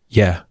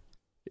 Yeah.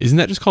 Isn't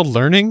that just called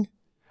learning?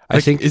 I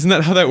think isn't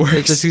that how that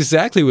works? that's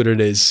exactly what it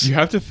is. You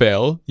have to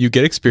fail. You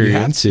get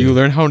experience. to. You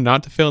learn how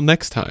not to fail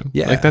next time.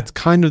 Yeah. Like that's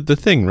kind of the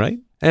thing, right?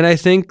 And I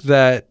think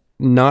that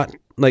not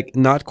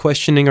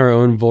questioning our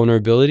own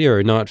vulnerability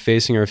or not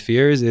facing our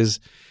fears is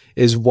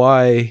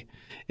why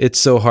it's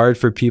so hard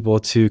for people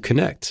to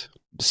connect.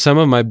 Some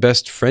of my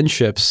best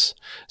friendships,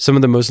 some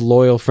of the most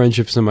loyal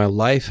friendships in my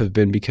life have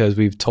been because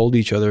we've told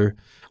each other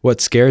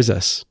what scares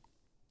us.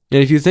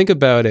 And if you think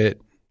about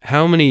it,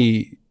 how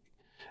many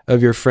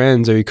of your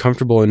friends are you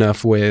comfortable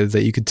enough with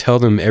that you could tell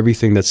them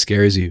everything that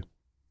scares you?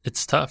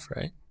 It's tough,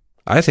 right?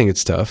 I think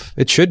it's tough.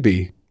 It should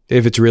be,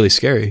 if it's really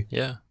scary.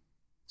 Yeah.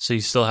 So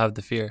you still have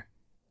the fear.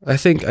 I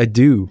think I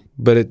do,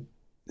 but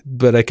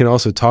I can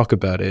also talk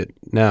about it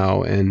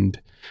now, and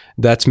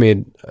that's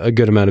made a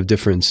good amount of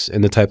difference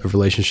in the type of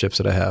relationships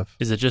that I have.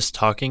 Is it just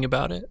talking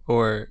about it,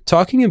 or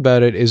Talking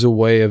about it is a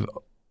way of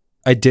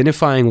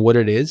identifying what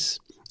it is,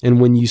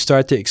 and when you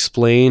start to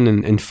explain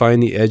and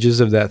find the edges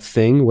of that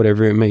thing,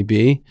 whatever it may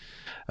be,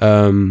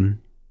 then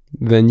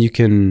you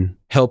can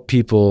help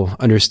people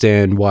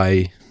understand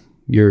why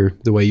you're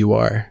the way you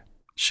are.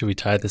 should we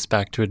tie this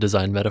back to a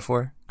design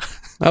metaphor?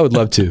 I would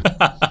love to.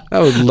 I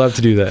would love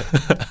to do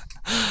that.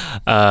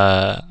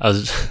 I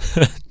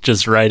was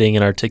just writing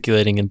and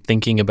articulating and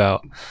thinking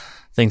about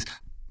things,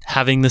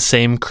 having the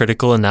same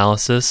critical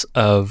analysis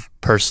of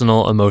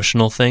personal,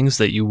 emotional things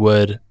that you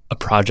would a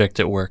project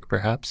at work,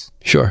 perhaps.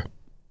 Sure.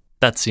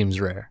 That seems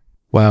rare.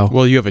 Wow.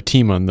 Well, you have a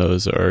team on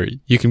those, or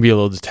you can be a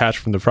little detached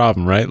from the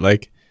problem, right?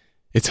 Like,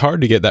 it's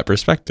hard to get that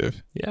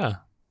perspective. Yeah.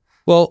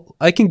 Well,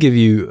 I can give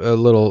you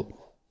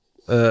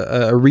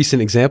a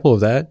recent example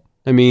of that.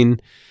 I mean,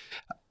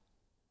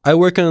 I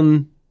work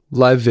on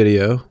live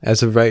video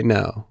as of right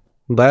now.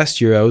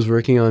 Last year, I was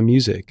working on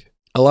music.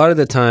 A lot of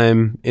the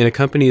time, in a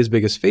company as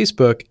big as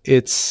Facebook,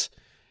 it's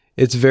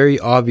very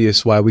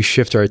obvious why we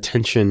shift our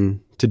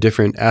attention to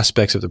different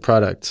aspects of the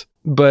product.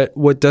 But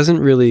what doesn't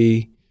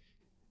really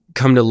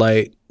come to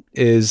light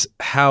is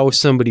how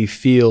somebody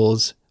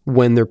feels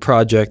when their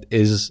project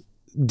is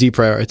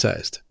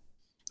deprioritized.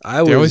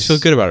 They always feel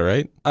good about it,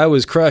 right? I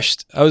was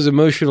crushed. I was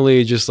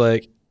emotionally just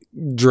like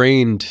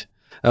drained.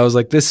 I was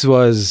like, this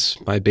was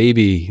my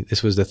baby.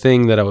 This was the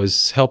thing that I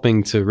was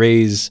helping to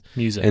raise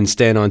Music. and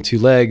stand on two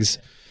legs.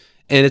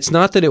 And it's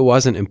not that it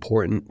wasn't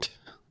important.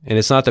 And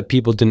it's not that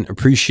people didn't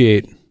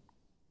appreciate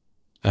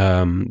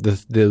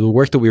the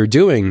work that we were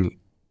doing.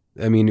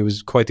 I mean, it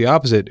was quite the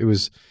opposite. It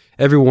was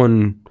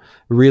everyone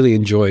really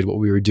enjoyed what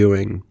we were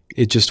doing.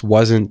 It just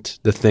wasn't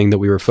the thing that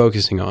we were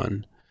focusing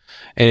on.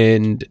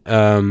 And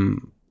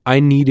I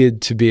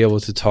needed to be able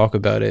to talk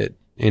about it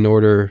in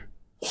order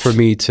for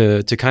me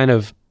to kind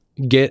of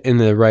get in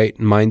the right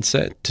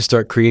mindset to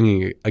start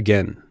creating it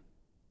again.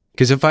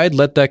 Because if I had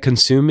let that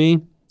consume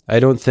me, I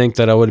don't think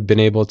that I would have been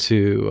able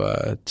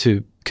to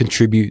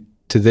contribute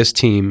to this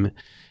team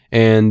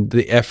and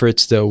the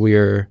efforts that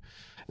we're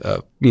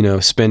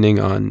spending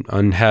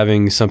on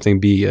having something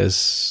be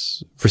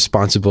as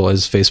responsible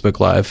as Facebook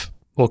Live.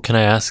 Well, can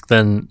I ask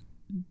then,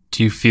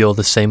 do you feel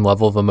the same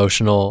level of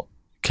emotional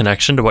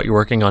connection to what you're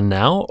working on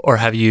now, or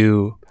have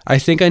you I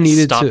think I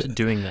needed stopped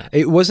doing that?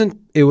 It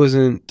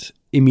wasn't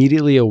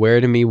immediately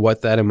aware to me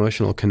what that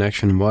emotional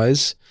connection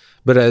was,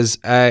 but as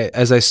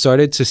I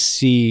started to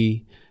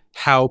see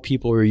how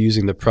people were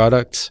using the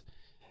product,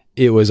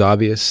 it was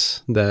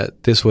obvious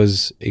that this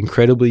was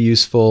incredibly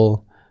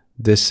useful.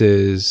 This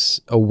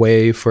is a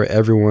way for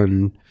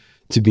everyone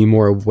to be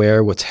more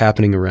aware what's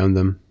happening around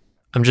them.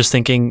 I'm just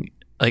thinking,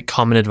 like,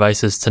 common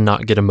advice is to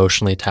not get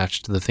emotionally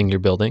attached to the thing you're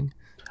building,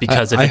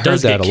 because if it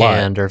does get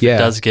canned or if it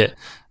does get,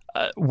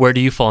 where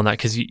do you fall in that?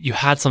 Because you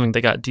had something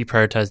that got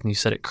deprioritized and you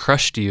said it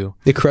crushed you.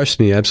 It crushed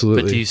me,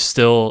 absolutely. But do you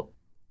still,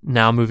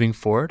 now moving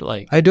forward,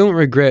 like? I don't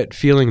regret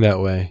feeling that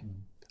way.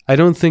 I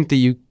don't think that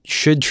you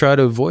should try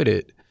to avoid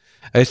it.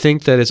 I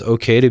think that it's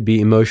okay to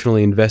be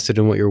emotionally invested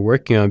in what you're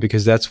working on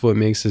because that's what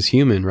makes us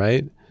human,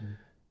 right?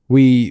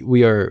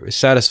 We are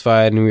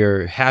satisfied and we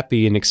are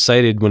happy and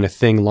excited when a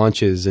thing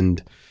launches,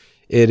 and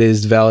it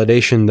is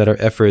validation that our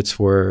efforts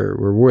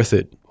were worth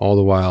it all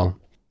the while.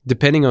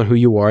 depending on who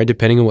you are,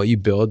 depending on what you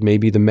build,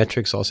 maybe the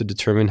metrics also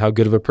determine how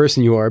good of a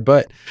person you are.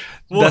 But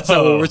that's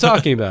not what we're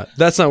talking about.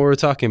 That's not what we're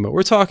talking about.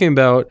 We're talking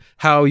about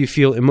how you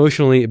feel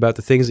emotionally about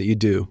the things that you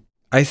do.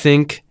 I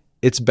think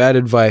it's bad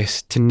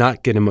advice to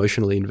not get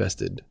emotionally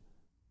invested.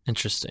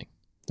 Interesting.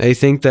 I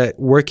think that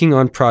working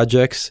on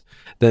projects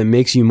that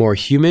makes you more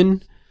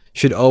human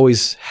should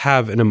always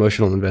have an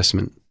emotional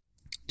investment.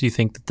 Do you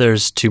think that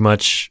there's too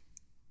much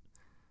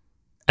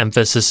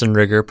emphasis and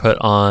rigor put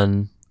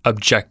on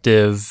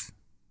objective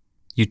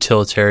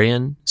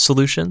utilitarian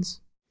solutions?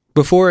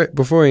 Before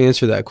I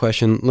answer that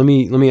question, let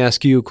me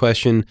ask you a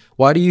question.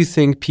 Why do you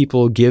think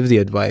people give the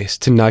advice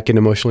to not get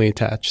emotionally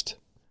attached?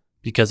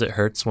 Because it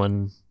hurts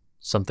when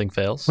something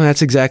fails. Well,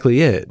 that's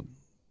exactly it.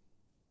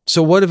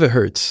 So what if it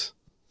hurts?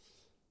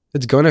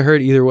 It's going to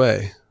hurt either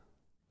way.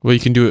 Well, you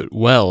can do it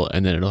well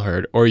and then it'll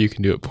hurt, or you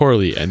can do it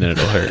poorly and then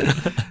it'll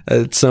hurt.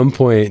 At some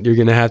point, you're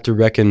going to have to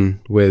reckon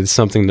with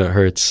something that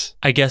hurts.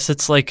 I guess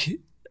it's like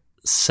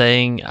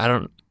saying,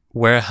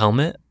 wear a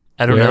helmet.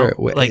 I don't know.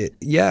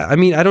 Yeah, I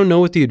mean, I don't know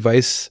what the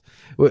advice,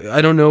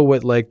 I don't know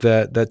what like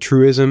that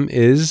truism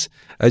is.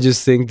 I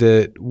just think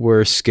that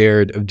we're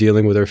scared of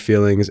dealing with our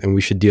feelings and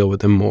we should deal with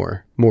them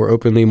more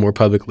openly, more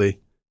publicly.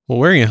 Well,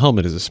 wearing a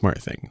helmet is a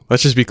smart thing.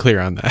 Let's just be clear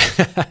on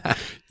that.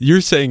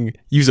 You're saying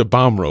use a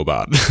bomb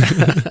robot.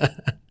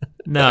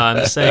 No,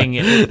 I'm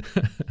saying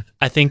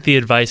I think the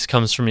advice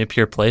comes from a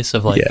pure place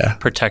of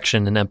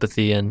protection and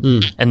empathy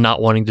and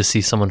not wanting to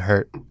see someone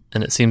hurt.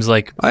 And it seems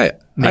like I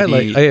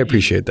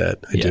appreciate that.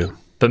 I do.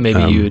 But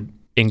maybe you would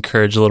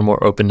encourage a little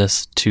more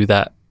openness to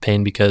that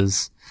pain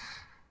because,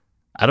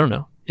 I don't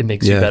know, it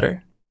makes you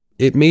better.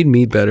 It made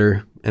me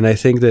better. And I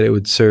think that it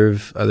would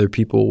serve other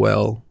people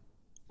well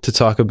to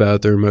talk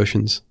about their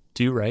emotions.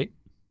 Do you write?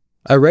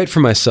 I write for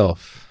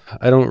myself.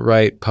 I don't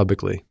write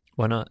publicly.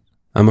 Why not?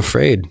 I'm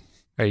afraid.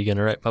 Are you going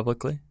to write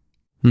publicly?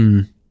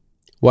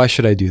 Why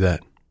should I do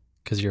that?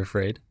 Because you're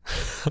afraid.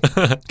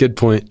 Good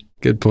point.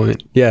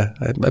 Yeah,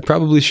 I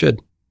probably should.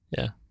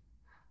 Yeah.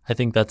 I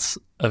think that's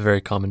a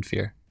very common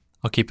fear.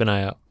 I'll keep an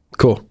eye out.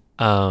 Cool.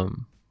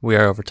 We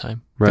are over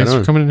time. Right Thanks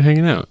on. for coming and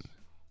hanging out.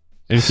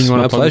 Anything you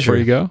want to plug before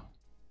you go?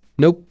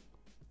 Nope.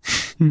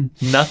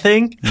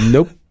 Nothing?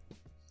 Nope.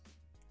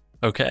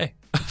 Okay.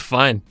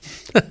 Fine.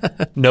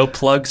 No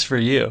plugs for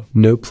you.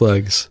 No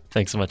plugs.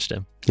 Thanks so much,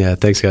 Tim. Yeah,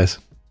 thanks, guys.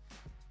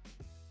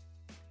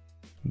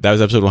 That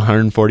was episode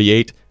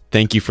 148.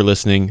 Thank you for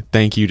listening.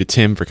 Thank you to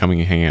Tim for coming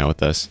and hanging out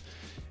with us.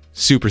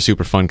 Super,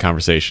 super fun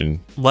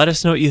conversation. Let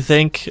us know what you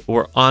think.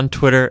 We're on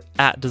Twitter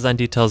at Design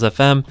Details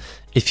FM.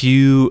 If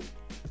you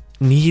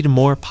need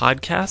more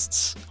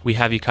podcasts, we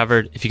have you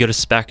covered. If you go to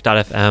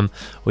spec.fm,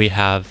 we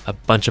have a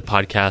bunch of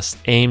podcasts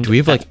aimed. Do we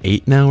have like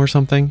 8 now or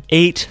something?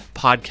 8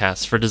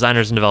 podcasts for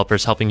designers and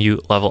developers helping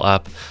you level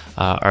up.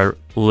 Our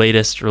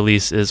latest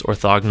release is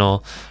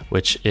Orthogonal,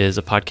 which is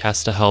a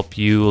podcast to help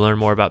you learn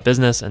more about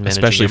business and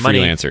managing Especially your money.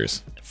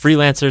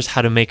 Freelancers,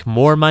 how to make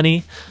more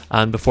money.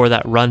 Before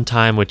that,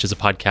 Runtime, which is a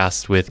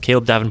podcast with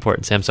Caleb Davenport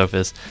and Sam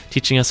Sophis,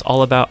 teaching us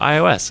all about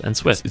iOS and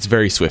Swift. It's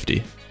very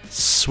Swifty.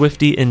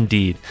 Swifty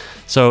indeed.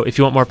 So if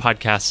you want more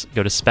podcasts,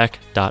 go to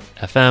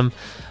spec.fm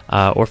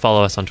or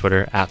follow us on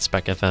Twitter at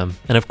specfm.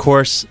 And of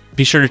course,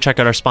 be sure to check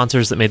out our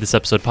sponsors that made this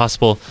episode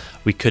possible.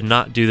 We could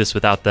not do this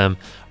without them.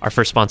 Our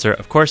first sponsor,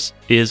 of course,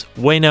 is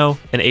Wayno,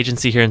 an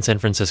agency here in San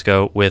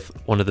Francisco with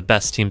one of the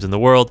best teams in the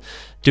world,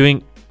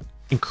 doing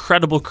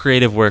incredible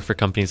creative work for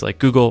companies like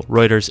Google,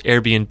 Reuters,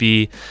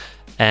 Airbnb,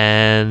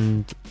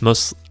 and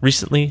most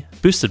recently,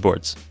 Boosted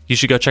Boards. You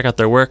should go check out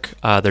their work.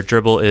 Their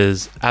Dribble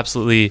is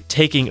absolutely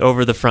taking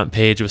over the front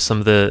page with some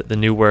of the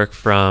new work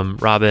from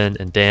Robin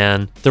and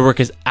Dan. Their work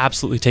is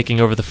absolutely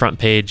taking over the front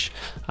page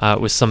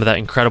with some of that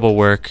incredible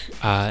work,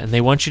 and they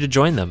want you to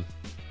join them.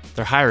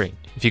 They're hiring.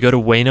 If you go to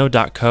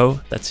wayno.co,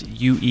 that's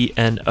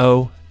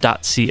ueno.co,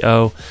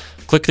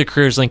 click the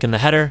careers link in the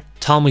header,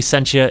 tell them we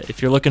sent you.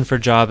 If you're looking for a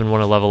job and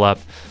want to level up,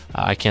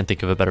 I can't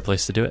think of a better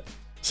place to do it.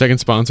 Second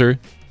sponsor,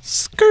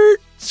 Skirt.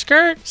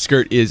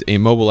 Skirt is a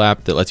mobile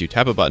app that lets you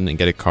tap a button and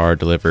get a car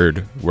delivered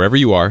wherever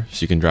you are,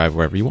 so you can drive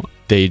wherever you want.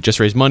 They just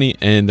raised money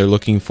and they're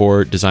looking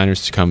for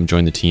designers to come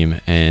join the team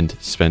and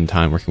spend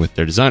time working with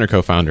their designer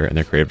co-founder and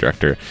their creative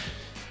director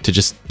to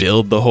just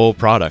build the whole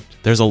product.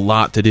 There's a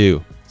lot to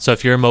do. So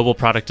if you're a mobile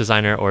product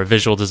designer or a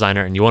visual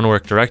designer and you want to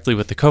work directly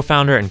with the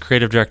co-founder and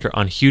creative director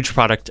on huge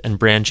product and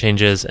brand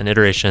changes and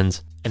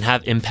iterations and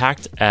have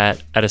impact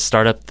at a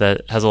startup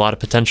that has a lot of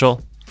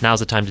potential, now's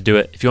the time to do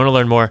it. If you want to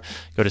learn more,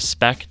 go to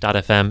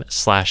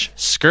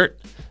spec.fm/skirt,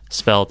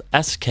 spelled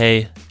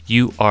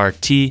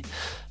SKURT.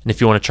 And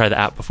if you want to try the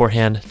app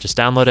beforehand, just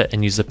download it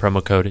and use the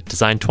promo code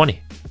DESIGN20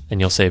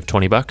 and you'll save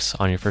 $20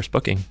 on your first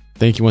booking.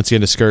 Thank you once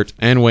again to Skirt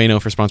and Wayno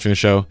for sponsoring the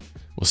show.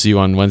 We'll see you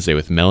on Wednesday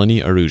with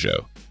Melanie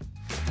Arujo.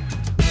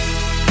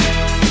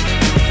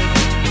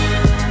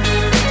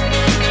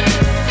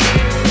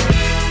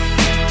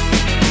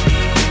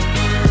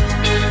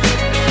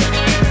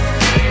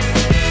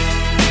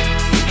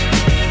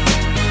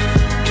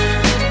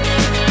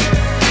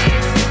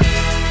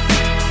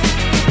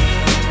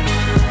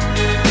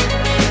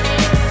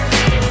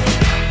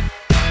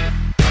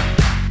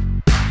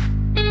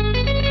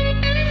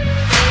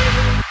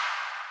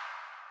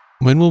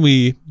 When will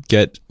we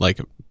get like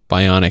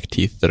bionic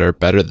teeth that are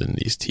better than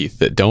these teeth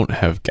that don't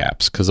have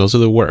gaps? Because those are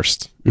the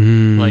worst.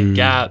 Like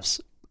gaps.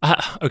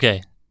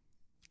 Okay.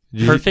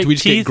 Perfect Do we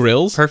just teeth, get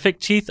grills?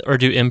 Perfect teeth, or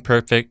do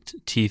imperfect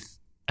teeth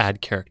add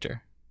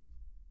character?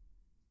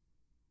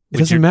 It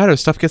doesn't matter.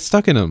 Stuff gets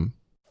stuck in them.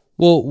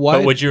 Well, why?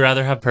 But would you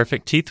rather have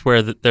perfect teeth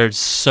where they're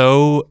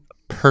so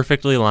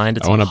perfectly lined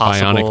it's I want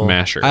impossible? a bionic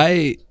masher.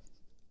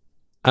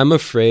 I'm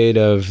afraid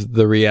of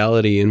the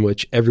reality in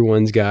which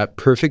everyone's got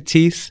perfect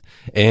teeth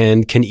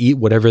and can eat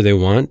whatever they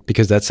want,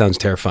 because that sounds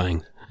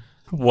terrifying.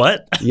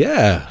 What?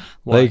 Yeah.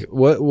 Why? Like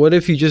what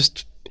if you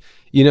just,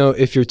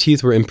 if your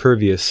teeth were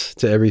impervious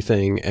to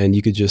everything and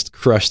you could just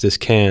crush this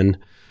can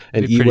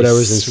and It'd be eat pretty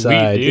whatever's sweet,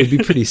 inside, dude. it'd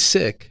be pretty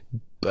sick.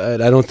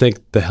 But I don't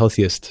think the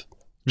healthiest.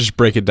 Just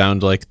break it down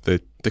to like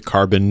the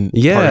carbon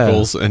Yeah.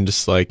 particles and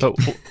just like But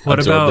what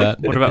absorb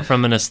about that. what about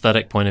from an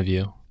aesthetic point of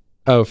view?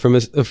 Oh, from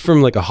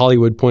like a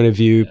Hollywood point of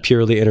view,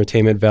 purely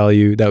entertainment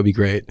value, that would be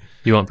great.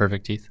 You want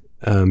perfect teeth?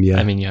 Yeah.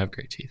 I mean, you have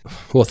great teeth.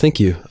 Well,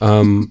 thank you.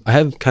 I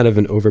have kind of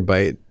an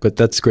overbite, but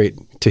that's great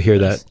to hear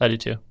that. I do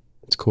too.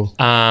 It's cool.